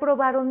que ya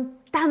probaron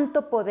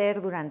tanto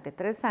poder durante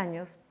 3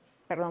 años,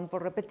 perdón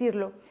por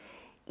repetirlo,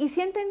 y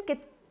sienten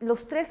que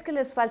los 3 que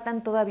les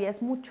faltan todavía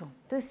es mucho.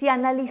 Entonces, si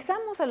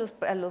analizamos a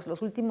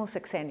los últimos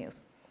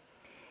sexenios,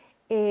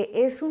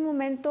 es un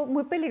momento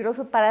muy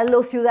peligroso para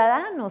los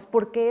ciudadanos,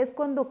 porque es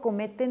cuando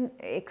cometen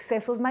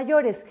excesos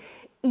mayores.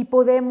 Y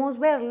podemos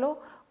verlo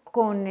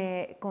con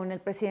el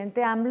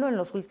presidente AMLO en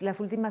las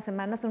últimas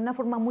semanas de una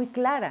forma muy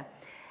clara.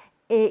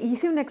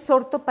 Hice un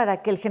exhorto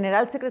para que el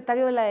general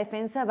secretario de la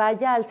Defensa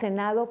vaya al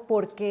Senado,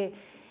 porque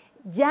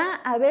ya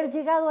haber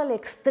llegado al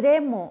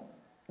extremo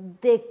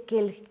de que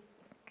el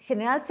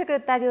general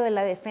secretario de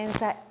la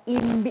Defensa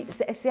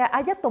se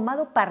haya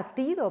tomado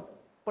partido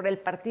por el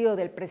partido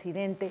del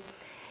presidente,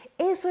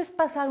 eso es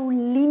pasar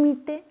un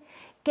límite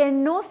que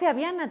no se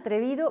habían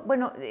atrevido,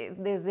 bueno,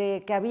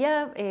 desde que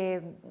había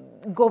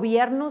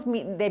gobiernos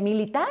de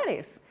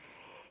militares.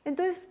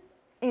 Entonces,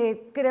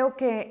 creo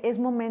que es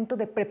momento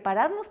de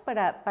prepararnos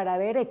para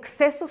ver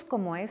excesos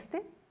como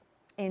este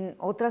en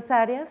otras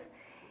áreas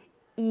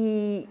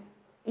y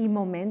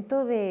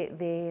momento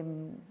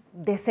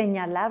de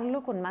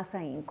señalarlo con más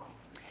ahínco.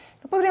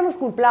 No podríamos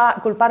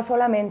culpar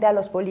solamente a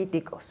los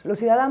políticos. Los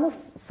ciudadanos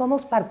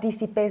somos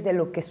partícipes de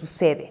lo que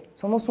sucede,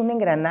 somos un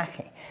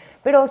engranaje.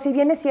 Pero si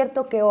bien es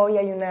cierto que hoy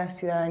hay una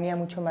ciudadanía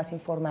mucho más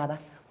informada,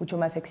 mucho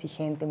más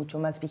exigente, mucho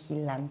más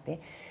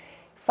vigilante,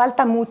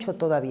 falta mucho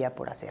todavía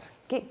por hacer.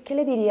 ¿Qué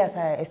le dirías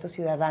a estos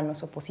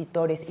ciudadanos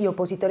opositores? Y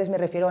opositores me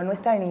refiero a no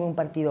estar en ningún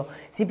partido,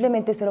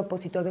 simplemente ser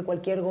opositor de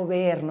cualquier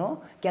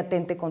gobierno que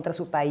atente contra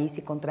su país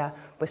y contra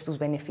pues, sus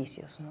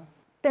beneficios, ¿no?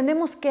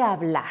 Tenemos que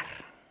hablar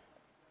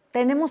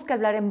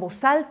en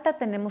voz alta,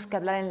 tenemos que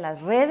hablar en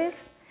las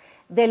redes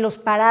de los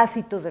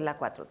parásitos de la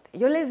 4T.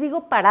 Yo les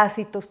digo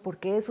parásitos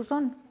porque esos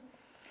son.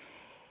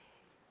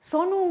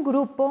 Son un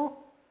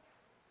grupo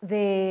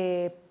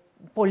de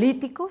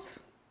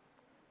políticos,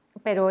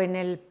 pero en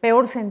el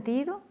peor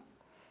sentido,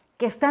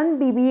 que están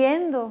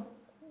viviendo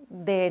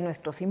de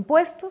nuestros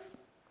impuestos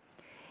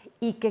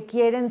y que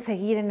quieren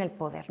seguir en el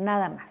poder,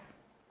 nada más.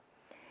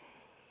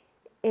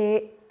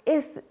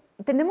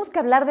 Tenemos que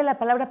hablar de la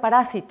palabra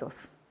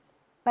parásitos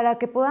para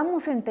que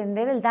podamos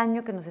entender el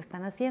daño que nos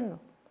están haciendo.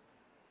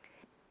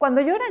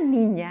 Cuando yo era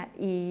niña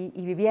y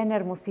vivía en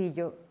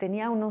Hermosillo,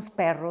 tenía unos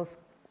perros,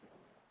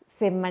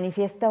 se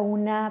manifiesta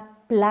una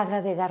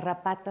plaga de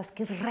garrapatas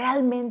que es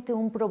realmente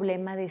un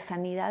problema de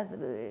sanidad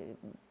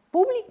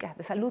pública,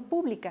 de salud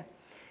pública.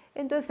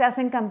 Entonces se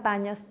hacen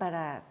campañas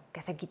para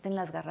que se quiten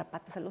las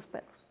garrapatas a los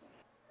perros.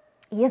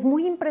 Y es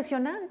muy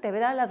impresionante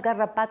ver a las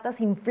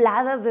garrapatas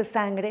infladas de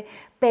sangre,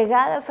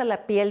 pegadas a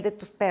la piel de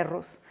tus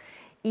perros,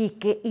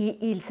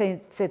 y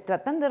se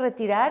tratan de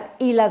retirar,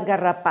 y las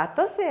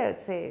garrapatas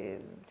se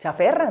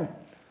aferran.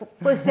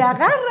 Pues se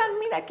agarran,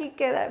 mira, aquí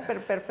queda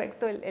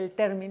perfecto el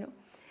término.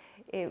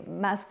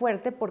 más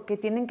fuerte porque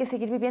tienen que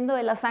seguir viviendo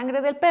de la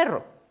sangre del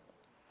perro.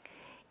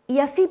 Y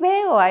así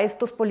veo a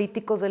estos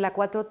políticos de la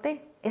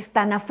 4T.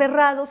 Están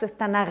aferrados,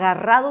 están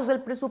agarrados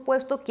del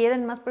presupuesto,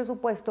 quieren más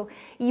presupuesto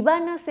y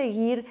van a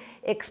seguir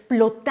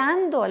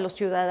explotando a los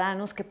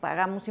ciudadanos que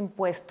pagamos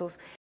impuestos.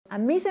 A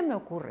mí se me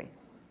ocurre,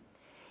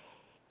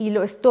 y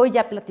lo estoy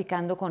ya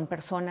platicando con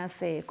personas,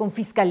 con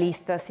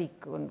fiscalistas y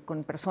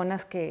con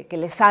personas que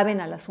le saben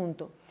al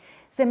asunto,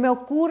 se me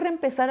ocurre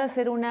empezar a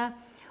hacer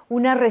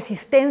una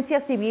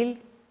resistencia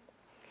civil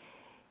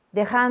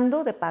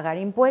dejando de pagar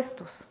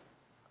impuestos.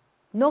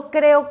 No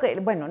creo que,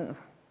 bueno,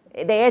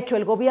 de hecho,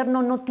 el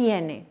gobierno no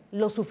tiene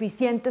los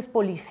suficientes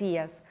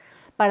policías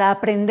para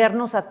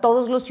aprendernos a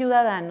todos los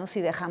ciudadanos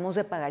si dejamos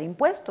de pagar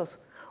impuestos.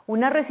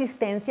 Una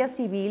resistencia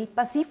civil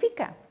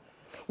pacífica.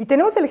 Y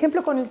tenemos el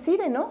ejemplo con el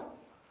CIDE, ¿no?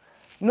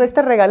 No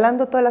está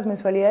regalando todas las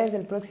mensualidades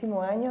del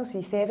próximo año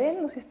si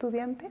ceden los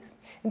estudiantes.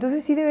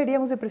 Entonces sí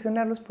deberíamos de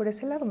presionarlos por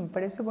ese lado, me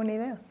parece buena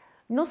idea.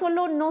 No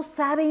solo no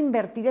sabe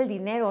invertir el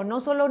dinero,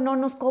 no solo no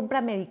nos compra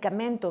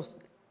medicamentos,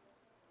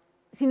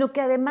 sino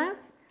que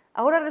además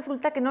ahora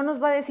resulta que no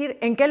nos va a decir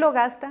en qué lo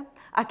gasta,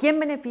 a quién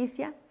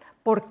beneficia,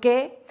 por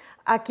qué,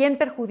 a quién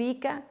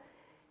perjudica,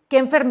 qué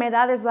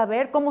enfermedades va a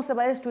haber, cómo se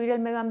va a destruir el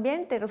medio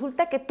ambiente.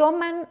 Resulta que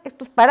toman,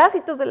 estos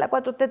parásitos de la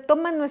 4T,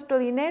 toman nuestro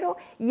dinero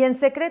y en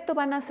secreto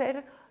van a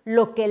hacer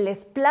lo que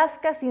les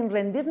plazca sin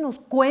rendirnos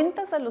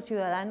cuentas a los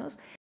ciudadanos,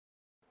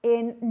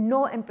 en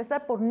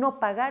empezar por no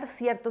pagar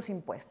ciertos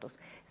impuestos.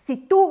 Si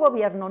tu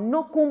gobierno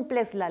no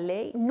cumples la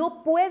ley,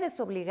 no puedes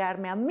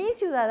obligarme a mi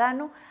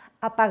ciudadano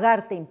a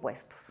pagarte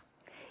impuestos.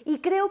 Y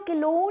creo que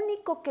lo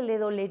único que le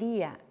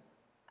dolería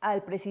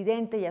al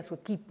presidente y a su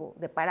equipo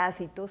de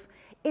parásitos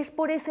es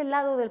por ese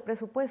lado del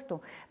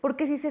presupuesto,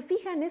 porque si se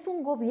fijan es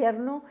un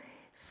gobierno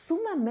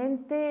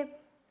sumamente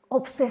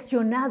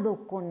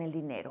obsesionado con el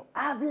dinero.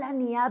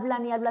 Hablan y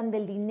hablan y hablan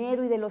del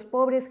dinero y de los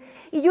pobres,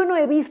 y yo no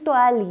he visto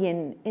a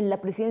alguien en la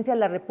presidencia de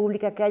la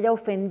República que haya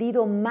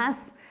ofendido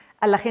más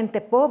a la gente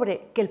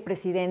pobre que el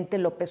presidente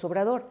López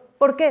Obrador.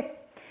 ¿Por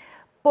qué?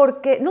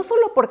 Porque no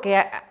solo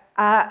porque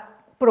ha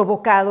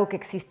provocado que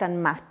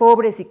existan más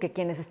pobres y que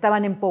quienes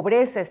estaban en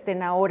pobreza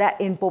estén ahora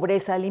en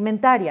pobreza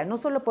alimentaria, no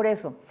solo por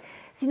eso,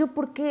 sino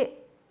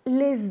porque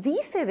les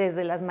dice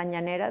desde las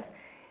mañaneras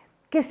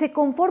que se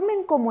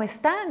conformen como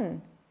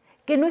están,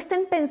 que no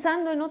estén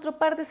pensando en otro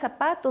par de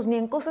zapatos ni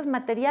en cosas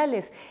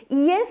materiales.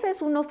 Y esa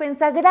es una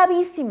ofensa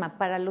gravísima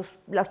para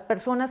las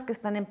personas que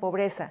están en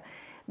pobreza.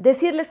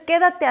 Decirles,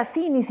 quédate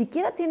así, ni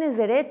siquiera tienes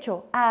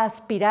derecho a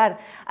aspirar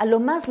a lo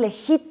más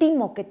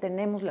legítimo que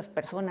tenemos las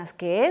personas,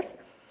 que es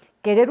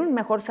querer un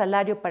mejor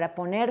salario para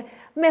poner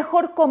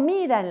mejor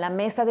comida en la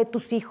mesa de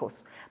tus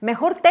hijos,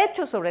 mejor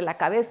techo sobre la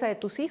cabeza de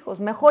tus hijos,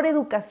 mejor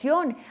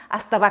educación,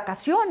 hasta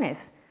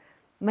vacaciones,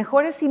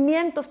 mejores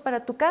cimientos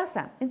para tu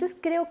casa. Entonces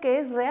creo que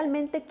es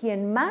realmente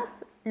quien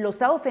más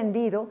los ha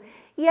ofendido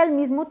y al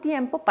mismo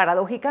tiempo,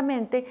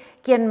 paradójicamente,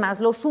 quien más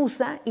los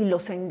usa y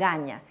los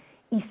engaña.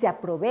 Y se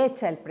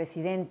aprovecha el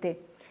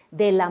presidente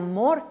del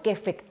amor que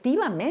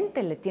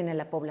efectivamente le tiene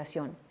la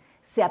población.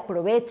 Se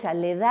aprovecha,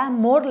 le da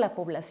amor a la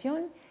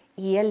población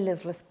y él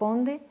les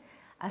responde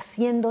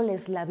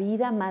haciéndoles la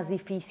vida más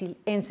difícil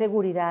en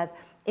seguridad,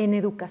 en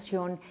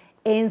educación,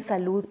 en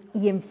salud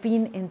y, en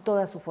fin, en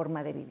toda su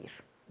forma de vivir.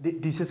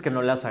 Dices que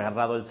no le has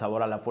agarrado el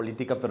sabor a la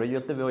política, pero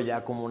yo te veo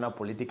ya como una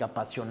política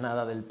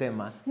apasionada del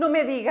tema. No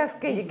me digas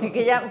que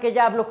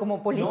ya hablo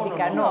como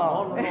política,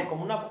 no.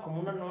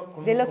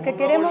 Como de los que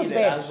queremos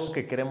ver. Algo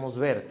que queremos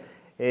ver.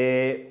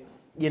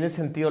 Y en ese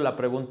sentido la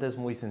pregunta es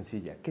muy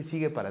sencilla. ¿Qué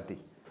sigue para ti?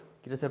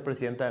 ¿Quieres ser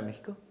presidenta de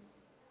México?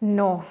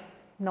 No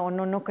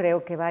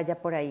creo que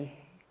vaya por ahí.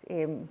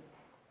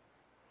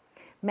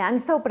 Me han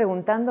estado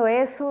preguntando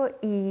eso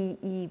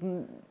y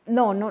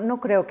no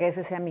creo que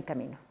ese sea mi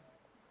camino.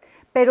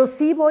 Pero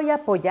sí voy a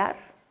apoyar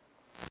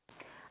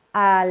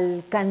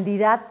al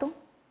candidato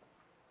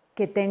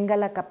que tenga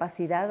la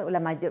capacidad,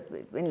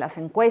 en las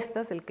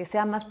encuestas, el que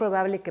sea más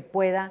probable que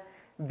pueda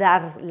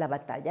dar la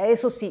batalla.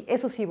 Eso sí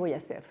voy a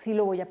hacer, sí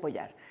lo voy a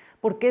apoyar,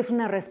 porque es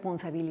una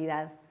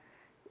responsabilidad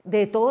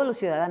de todos los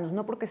ciudadanos,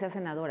 no porque sea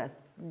senadora,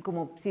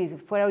 como si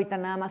fuera ahorita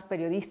nada más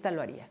periodista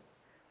lo haría.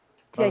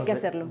 Sí hay que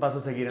hacerlo. ¿Vas a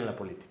seguir en la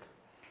política?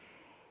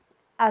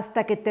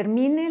 Hasta que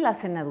termine la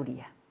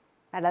senaduría.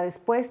 Para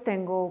después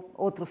tengo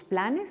otros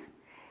planes,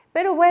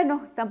 pero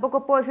bueno,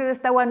 tampoco puedo decir de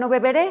esta agua no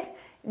beberé,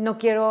 no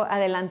quiero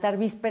adelantar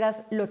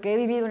vísperas, lo que he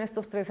vivido en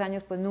estos 3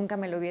 años pues nunca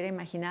me lo hubiera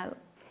imaginado.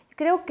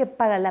 Creo que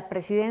para la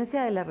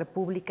presidencia de la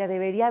República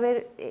debería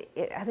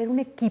haber un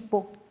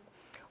equipo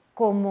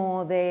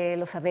como de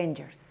los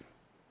Avengers,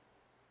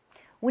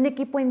 un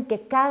equipo en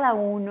que cada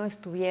uno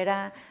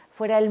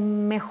fuera el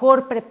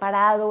mejor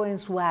preparado en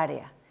su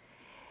área,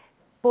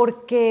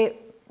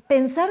 porque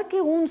pensar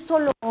que un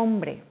solo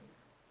hombre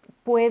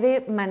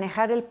puede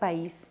manejar el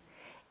país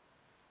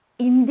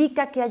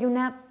indica que hay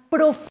una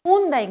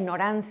profunda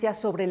ignorancia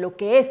sobre lo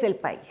que es el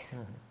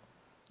país.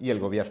 Y el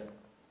gobierno.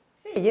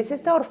 Sí, y es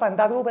esta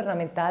orfandad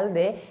gubernamental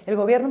de el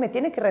gobierno me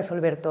tiene que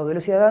resolver todo y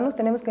los ciudadanos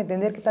tenemos que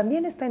entender que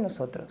también está en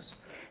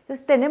nosotros.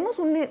 Entonces tenemos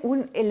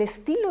el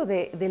estilo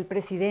del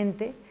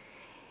presidente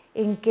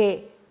en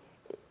que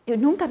yo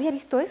nunca había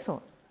visto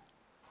eso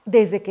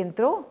desde que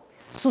entró.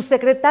 Sus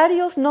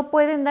secretarios no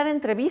pueden dar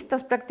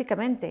entrevistas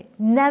prácticamente,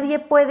 nadie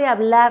puede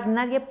hablar,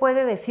 nadie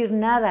puede decir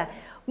nada,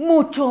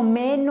 mucho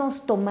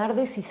menos tomar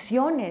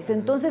decisiones.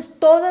 Entonces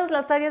todas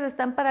las áreas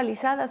están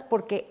paralizadas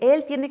porque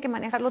él tiene que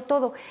manejarlo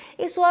todo.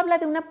 Eso habla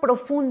de una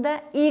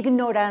profunda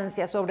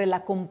ignorancia sobre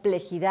la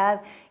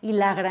complejidad y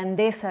la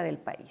grandeza del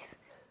país.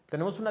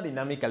 Tenemos una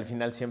dinámica al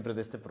final siempre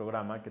de este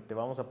programa que te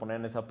vamos a poner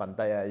en esa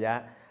pantalla de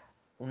allá,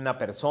 una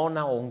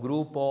persona o un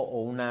grupo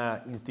o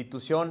una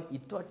institución, y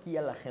tú aquí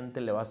a la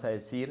gente le vas a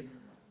decir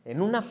en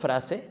una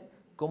frase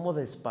cómo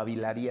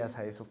despabilarías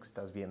a eso que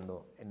estás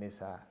viendo en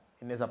esa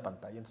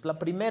pantalla. Entonces la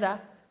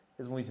primera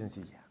es muy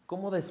sencilla.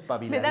 ¿Cómo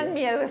despabilarías? Me dan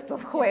miedo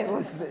estos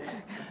juegos.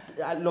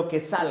 Lo que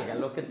salga,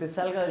 lo que te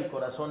salga del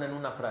corazón en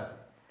una frase.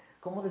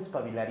 ¿Cómo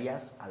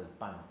despabilarías al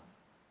PAN?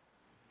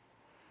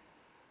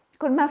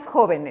 Con más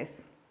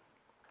jóvenes,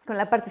 con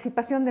la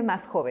participación de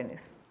más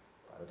jóvenes.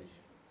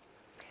 Padrísimo.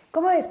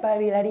 ¿Cómo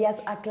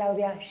despabilarías a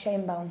Claudia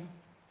Sheinbaum?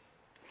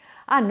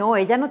 Ah, no,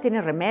 ella no tiene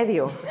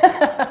remedio.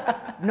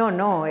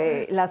 No,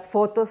 las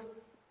fotos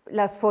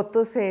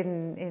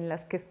en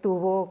las que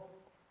estuvo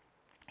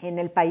en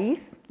el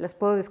país, ¿las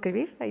puedo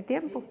describir? ¿Hay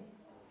tiempo? Sí.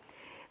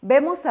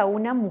 Vemos a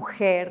una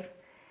mujer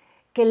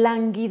que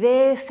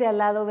languidece al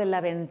lado de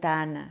la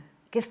ventana,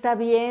 que está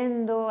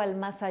viendo al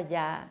más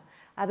allá,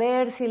 a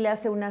ver si le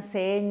hace una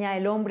seña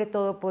el hombre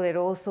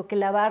todopoderoso que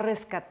la va a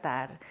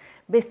rescatar,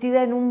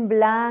 vestida en un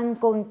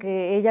blanco en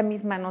que ella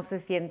misma no se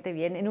siente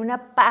bien, en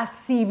una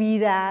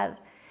pasividad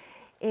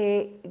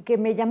que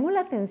me llamó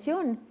la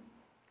atención.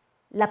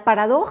 La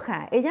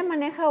paradoja, ella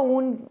maneja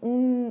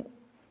un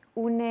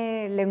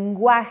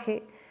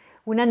lenguaje,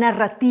 una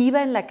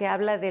narrativa en la que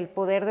habla del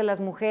poder de las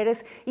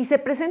mujeres y se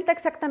presenta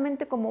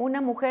exactamente como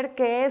una mujer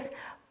que es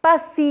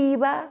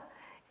pasiva,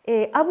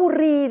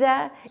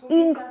 aburrida,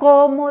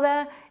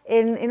 incómoda,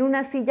 en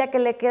una silla que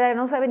le queda,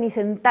 no sabe ni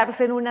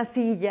sentarse en una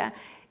silla.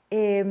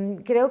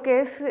 Creo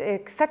que es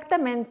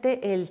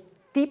exactamente el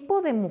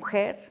tipo de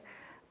mujer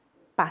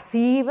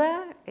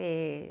pasiva,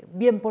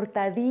 bien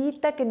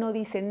portadita, que no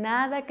dice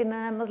nada, que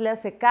nada más le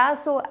hace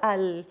caso a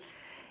lo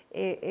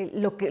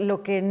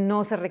que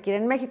no se requiere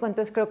en México.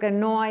 Entonces creo que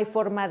no hay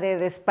forma de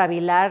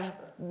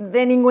despabilar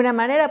de ninguna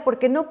manera,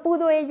 porque no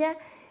pudo ella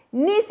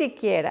ni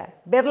siquiera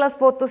ver las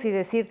fotos y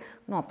decir,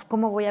 no, pues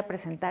 ¿cómo voy a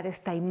presentar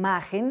esta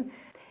imagen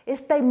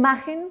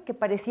que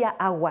parecía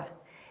agua,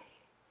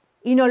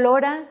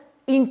 inolora,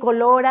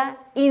 incolora,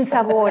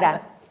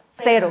 insabora,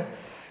 cero?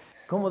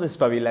 ¿Cómo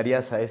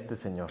despabilarías a este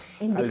señor?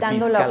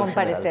 Invitándolo a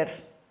comparecer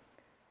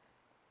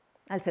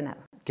al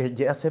Senado. Que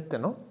ya acepte,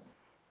 ¿no?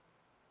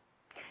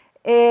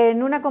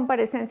 En una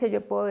comparecencia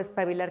yo puedo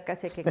despabilar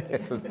casi a quien quiera.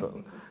 Eso es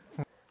todo.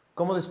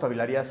 ¿Cómo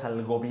despabilarías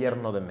al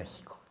gobierno de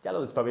México? Ya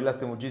lo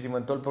despabilaste muchísimo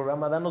en todo el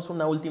programa. Danos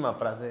una última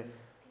frase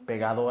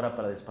pegadora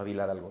para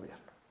despabilar al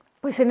gobierno.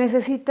 Pues se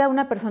necesita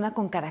una persona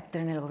con carácter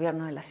en el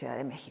gobierno de la Ciudad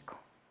de México.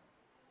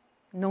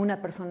 No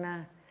una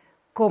persona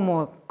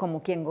como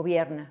quien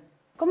gobierna.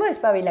 ¿Cómo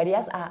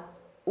despabilarías a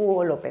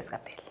Hugo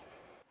López-Gatell?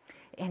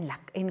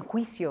 En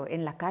juicio,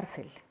 en la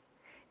cárcel.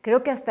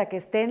 Creo que hasta que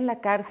esté en la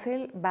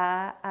cárcel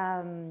va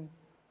a...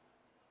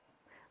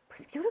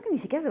 Pues yo creo que ni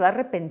siquiera se va a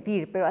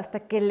arrepentir, pero hasta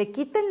que le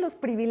quiten los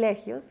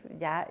privilegios,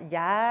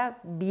 ya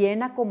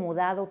bien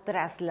acomodado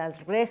tras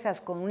las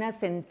rejas, con una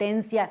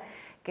sentencia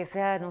que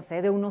sea, no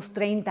sé, de unos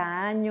 30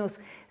 años,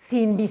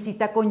 sin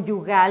visita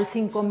conyugal,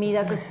 sin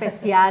comidas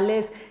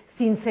especiales,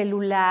 sin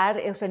celular,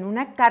 o sea, en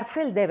una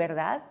cárcel de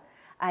verdad,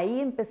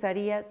 ahí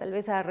empezaría tal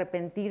vez a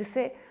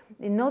arrepentirse,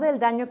 no del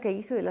daño que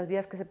hizo y de las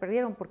vidas que se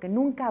perdieron, porque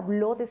nunca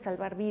habló de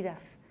salvar vidas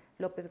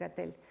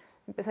López-Gatell.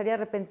 Empezaría a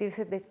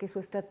arrepentirse de que su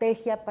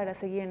estrategia para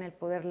seguir en el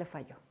poder le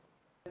falló.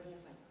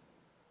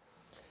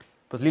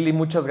 Pues Lili,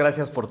 muchas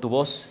gracias por tu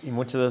voz y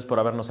muchas gracias por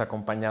habernos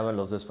acompañado en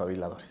Los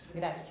Despabiladores.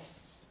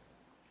 Gracias.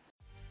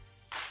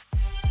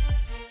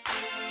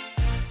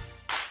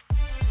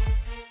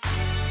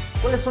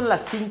 ¿Cuáles son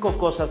las 5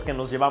 cosas que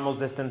nos llevamos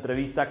de esta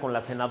entrevista con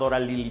la senadora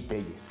Lili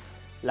Téllez?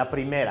 La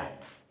primera,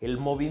 el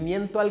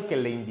movimiento al que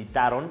le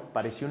invitaron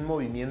parecía un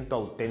movimiento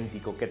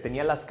auténtico, que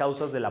tenía las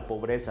causas de la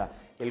pobreza,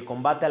 el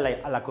combate a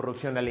la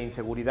corrupción y a la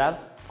inseguridad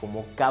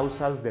como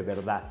causas de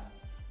verdad.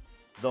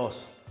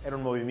 2, era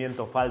un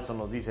movimiento falso,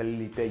 nos dice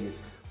Lili Téllez,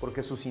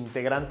 porque sus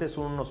integrantes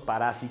son unos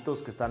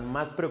parásitos que están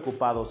más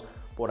preocupados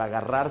por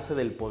agarrarse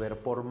del poder,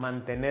 por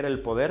mantener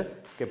el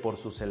poder, que por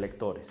sus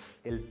electores.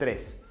 El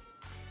 3,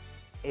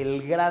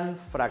 el gran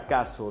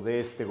fracaso de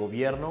este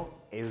gobierno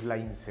es la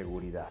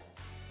inseguridad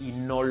y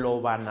no lo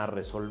van a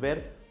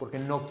resolver porque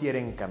no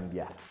quieren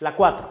cambiar. La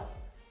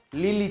 4,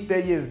 Lili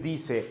Téllez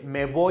dice,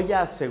 me voy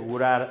a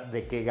asegurar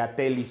de que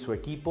Gatell y su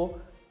equipo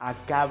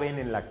acaben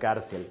en la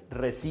cárcel,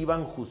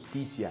 reciban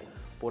justicia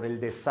por el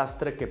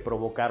desastre que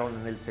provocaron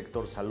en el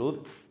sector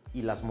salud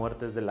y las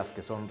muertes de las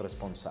que son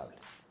responsables.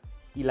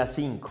 Y la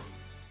 5,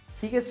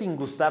 sigue sin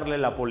gustarle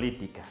la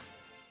política,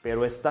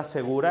 pero está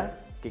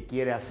segura que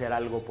quiere hacer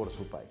algo por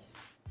su país.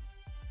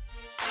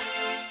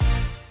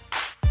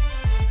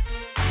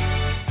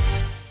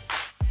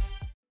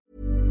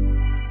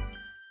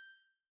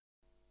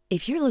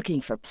 If you're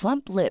looking for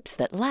plump lips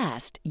that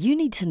last, you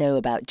need to know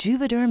about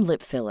Juvederm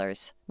lip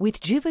fillers.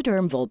 With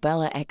Juvederm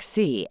Volbella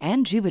XC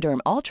and Juvederm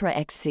Ultra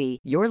XC,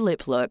 your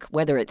lip look,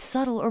 whether it's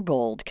subtle or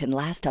bold, can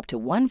last up to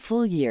 1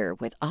 full year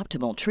with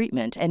optimal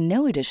treatment and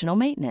no additional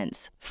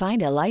maintenance.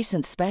 Find a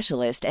licensed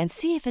specialist and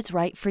see if it's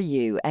right for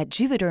you at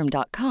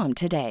Juvederm.com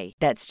today.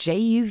 That's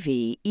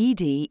JUVEDERM.com.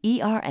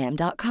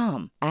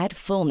 Add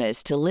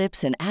fullness to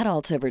lips in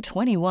adults over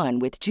 21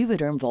 with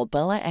Juvederm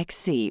Volbella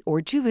XC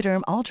or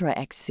Juvederm Ultra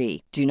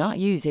XC. Do not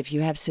use if you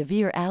have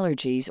severe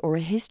allergies or a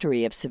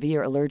history of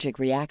severe allergic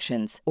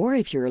reactions, or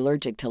if you're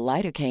allergic to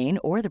lidocaine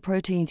or the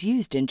proteins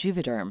used in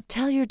Juvederm.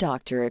 Tell your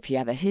doctor if you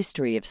have a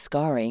history of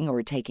scarring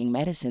or taking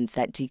medicines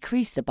that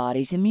decrease the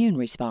body's immune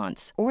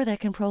response or that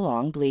can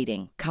prolong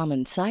bleeding.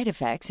 Common side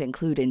effects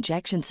include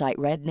injection site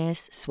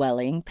redness,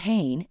 swelling,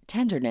 pain,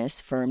 tenderness,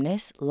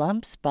 firmness,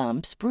 lumps,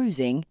 bumps,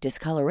 bruising,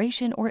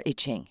 discoloration, or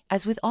itching.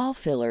 As with all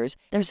fillers,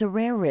 there's a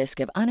rare risk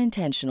of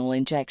unintentional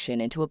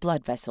injection into a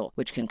blood vessel,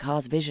 which can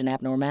cause vision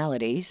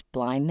abnormalities,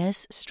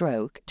 blindness,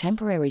 stroke,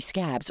 temporary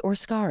scabs, or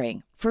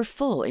scarring. For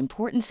full,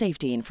 important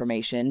safety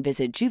information,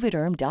 visit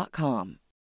Juvederm.com.